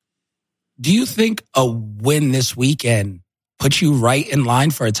 Do you think a win this weekend puts you right in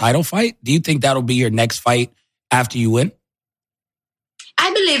line for a title fight? Do you think that'll be your next fight after you win?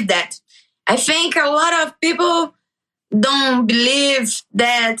 I believe that. I think a lot of people don't believe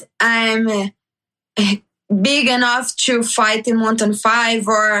that I'm big enough to fight in 125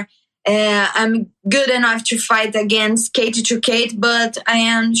 or I'm good enough to fight against Katie to Kate, but I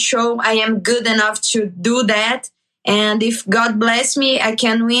am sure I am good enough to do that. And if God bless me, I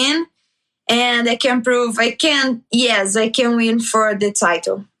can win. And I can prove I can win for the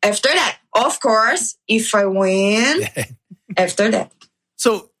title. After that, of course, if I win, after that.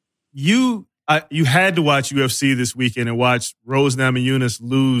 So you had to watch UFC this weekend and watch Rose Namajunas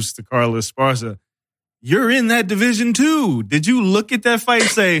lose to Carla Esparza. You're in that division too. Did you look at that fight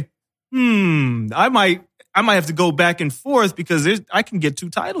and say, I might have to go back and forth because I can get 2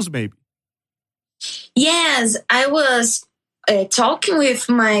 titles maybe? Yes, I was talking with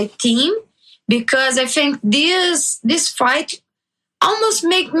my team because I think this fight almost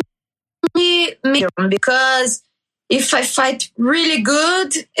make me because if I fight really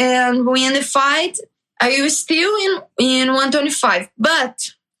good and win the fight, I will still in 125.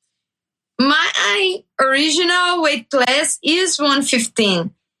 But my original weight class is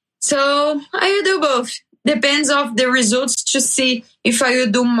 115. So I will do both. Depends of the results to see if I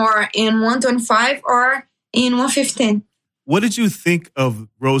will do more in 125 or in 115. What did you think of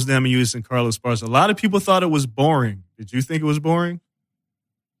Rose Namajunas and Carla Esparza? A lot of people thought it was boring. Did you think it was boring?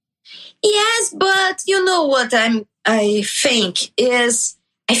 Yes, but you know what I think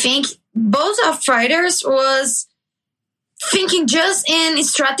both of fighters was thinking just in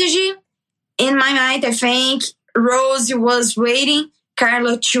strategy. In my mind, I think Rose was waiting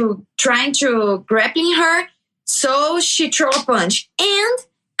Carla trying to grappling her, so she threw a punch. And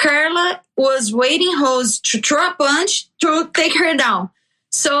Carla was waiting Rose to throw a punch to take her down.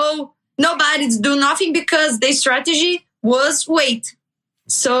 So nobody's do nothing because the strategy was wait.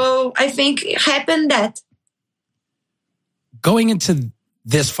 So I think it happened that. Going into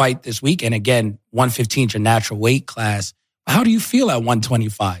this fight this weekend, again, 115 is your natural weight class. How do you feel at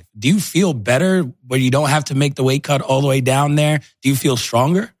 125? Do you feel better where you don't have to make the weight cut all the way down there? Do you feel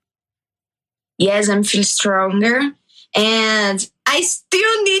stronger? Yes, I feel stronger. And I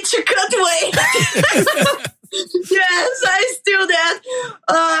still need to cut weight. Yes, I still that.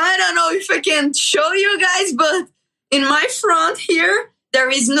 I don't know if I can show you guys, but in my front here, there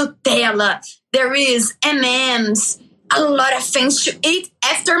is Nutella. There is M&Ms. A lot of things to eat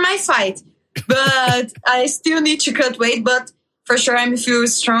after my fight. But I still need to cut weight. But for sure, I feel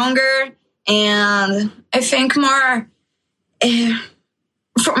stronger. And I think more good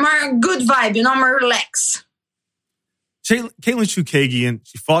vibe, more relaxed. Caitlin Chookagian,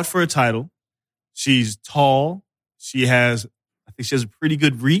 she fought for a title. She's tall. I think she has a pretty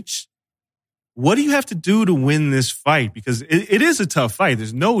good reach. What do you have to do to win this fight? Because it is a tough fight.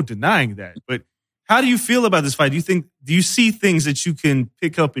 There's no denying that. But how do you feel about this fight? Do you see things that you can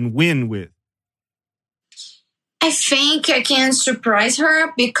pick up and win with? I think I can surprise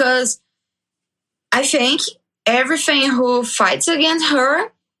her because I think everything who fights against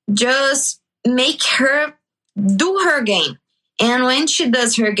her just make her do her game. And when she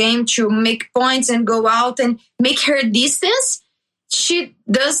does her game to make points and go out and make her distance, she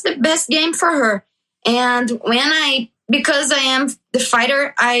does the best game for her. And because I am the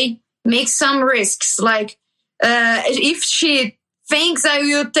fighter, I make some risks. Like if she thinks I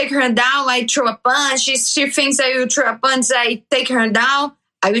will take her down, I throw a punch. If she thinks I will throw a punch, I take her down.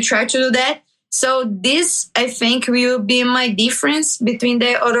 I will try to do that. So this, I think, will be my difference between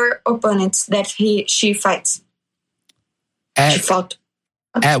the other opponents that she fights. She fought.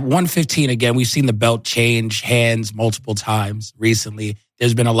 At 115, again, we've seen the belt change hands multiple times recently.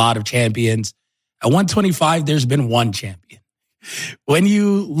 There's been a lot of champions. At 125, there's been one champion. When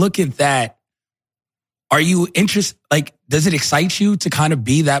you look at that, are you interested? Like, does it excite you to kind of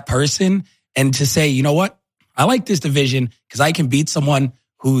be that person and to say, you know what? I like this division because I can beat someone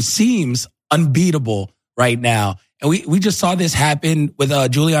who seems unbeatable right now. And we just saw this happen with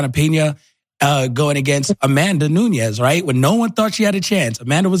Juliana Pena going against Amanda Nunes, right? When no one thought she had a chance.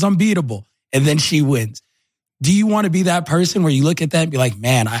 Amanda was unbeatable, and then she wins. Do you want to be that person where you look at that and be like,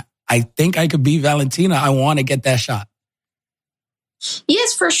 man, I think I could beat Valentina. I want to get that shot.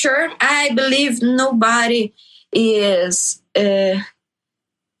 Yes, for sure. I believe nobody is...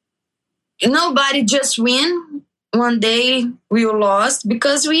 nobody just win one day we lost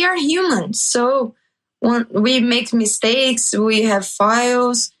because we are humans. So we make mistakes, we have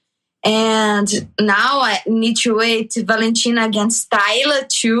files. And now I need to wait Valentina against Tyler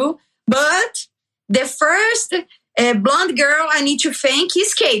too. But the first blonde girl I need to thank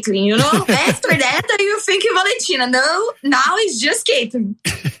is Caitlin, you know? After that, I will thank Valentina. No, now it's just Caitlin.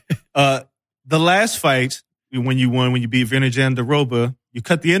 The last fight, when you beat Virna Jandiroba, you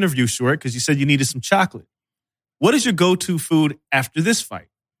cut the interview short because you said you needed some chocolate. What is your go-to food after this fight?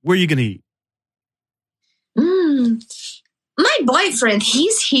 Where are you going to eat? My boyfriend,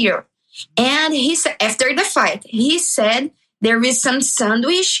 he's here. And he said, after the fight, he said there is some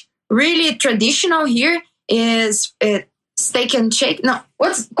sandwich, really traditional here, is steak and shake. No,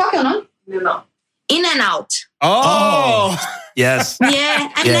 qual que é o nome? In-N-Out. Oh! Yes. Yeah,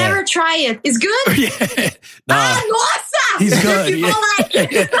 I never try it. It's good? Yeah. Nah, Nossa! he's good. People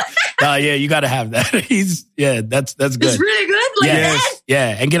like it. Nah, yeah, you got to have that. That's good. It's really good like that?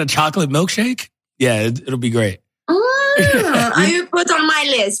 Yeah, and get a chocolate milkshake. Yeah, it'll be great. I will put on my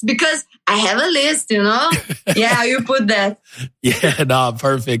list because I have a list, you know? Yeah, I will put that. Yeah, nah,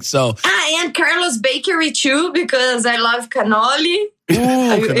 perfect. So, and Carlos Bakery too because I love cannoli. Ooh,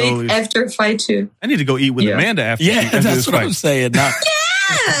 I will cannolis. eat after fight too. I need to go eat with Amanda after that's this what fight. I'm saying. Now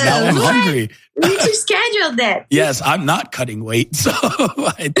I'm hungry. We need to schedule that. Yes, I'm not cutting weight, so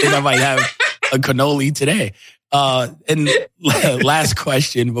I think I might have a cannoli today. And last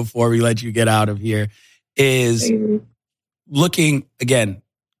question before we let you get out of here is looking, again,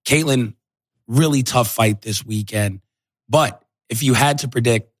 Caitlin, really tough fight this weekend. But if you had to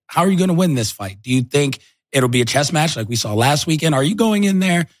predict, how are you going to win this fight? Do you think it'll be a chess match like we saw last weekend? Are you going in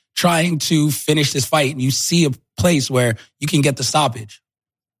there trying to finish this fight and you see a place where you can get the stoppage?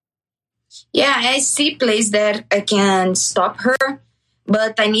 Yeah, I see plays that I can stop her,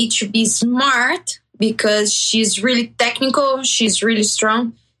 but I need to be smart because she's really technical. She's really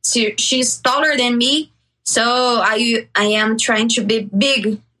strong. She's taller than me. So I am trying to be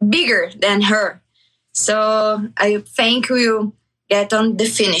bigger than her. So I think we'll get on the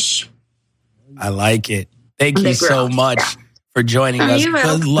finish. I like it. Thank you so much for joining us.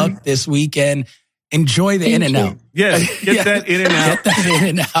 Good luck this weekend. Enjoy the In-N-Out. Yeah, get that In-N-Out. Get that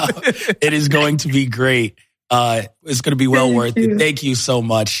In-N-Out. It is going to be great. It's going to be well worth it. Thank you so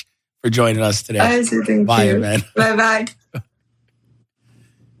much for joining us today. Bye, man. Bye-bye.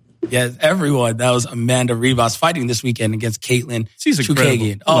 Yes, everyone. That was Amanda Rivas fighting this weekend against Caitlin. She's incredible.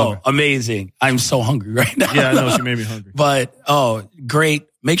 Chukagian. Oh, amazing. I'm so hungry right now. Yeah, I know. She made me hungry. But, great.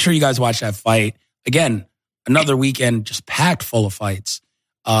 Make sure you guys watch that fight. Again, another weekend just packed full of fights.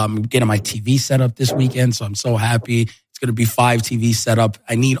 Getting my TV set up this weekend, so I'm so happy. It's going to be 5 TVs set up.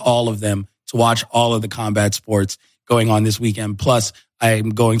 I need all of them to watch all of the combat sports going on this weekend. Plus, I'm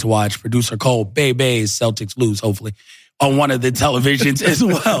going to watch producer Cole Bay's Celtics lose, hopefully, on one of the televisions as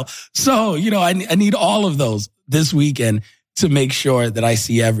well. So, I need all of those this weekend to make sure that I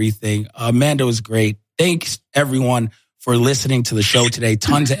see everything. Amanda was great. Thanks, everyone, for listening to the show today.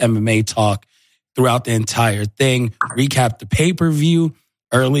 Tons of MMA talk throughout the entire thing. Recapped the pay-per-view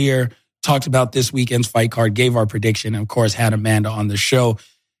earlier, talked about this weekend's fight card, gave our prediction, and of course had Amanda on the show.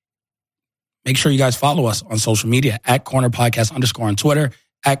 Make sure you guys follow us on social media at Corner Podcast _ on Twitter,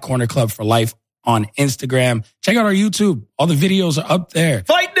 at Corner Club for Life on Instagram. Check out our YouTube. All the videos are up there.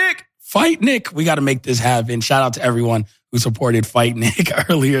 Fight Nick. We got to make this happen. Shout out to everyone who supported Fight Nick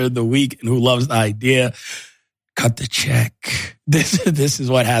earlier in the week and who loves the idea. Cut the check. This is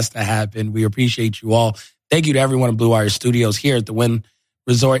what has to happen. We appreciate you all. Thank you to everyone at Blue Wire Studios here at the Wynn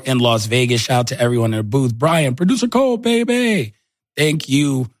Resort in Las Vegas. Shout out to everyone in the booth. Brian, producer Cole, baby. Thank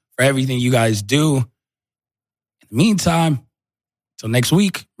you for everything you guys do. In the meantime, till next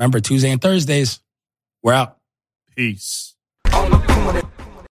week, remember Tuesday and Thursdays, we're out. Peace.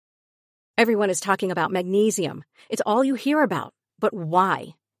 Everyone is talking about magnesium. It's all you hear about. But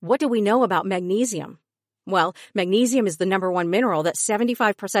why? What do we know about magnesium? Well, magnesium is the #1 mineral that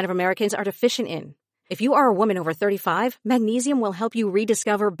 75% of Americans are deficient in. If you are a woman over 35, magnesium will help you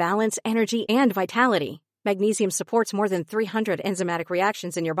rediscover balance, energy, and vitality. Magnesium supports more than 300 enzymatic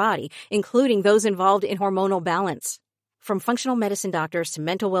reactions in your body, including those involved in hormonal balance. From functional medicine doctors to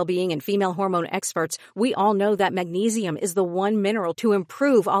mental well-being and female hormone experts, we all know that magnesium is the one mineral to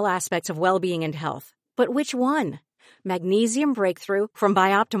improve all aspects of well-being and health. But which one? Magnesium Breakthrough from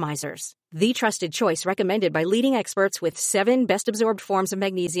Bioptimizers, the trusted choice recommended by leading experts with 7 best-absorbed forms of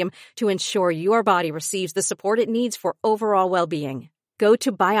magnesium to ensure your body receives the support it needs for overall well-being. Go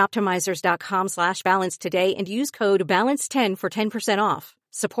to bioptimizers.com/balance today and use code BALANCE10 for 10% off.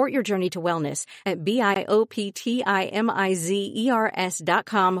 Support your journey to wellness at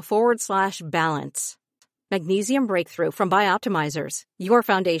bioptimizers.com/balance. Magnesium Breakthrough from Bioptimizers, your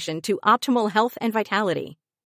foundation to optimal health and vitality.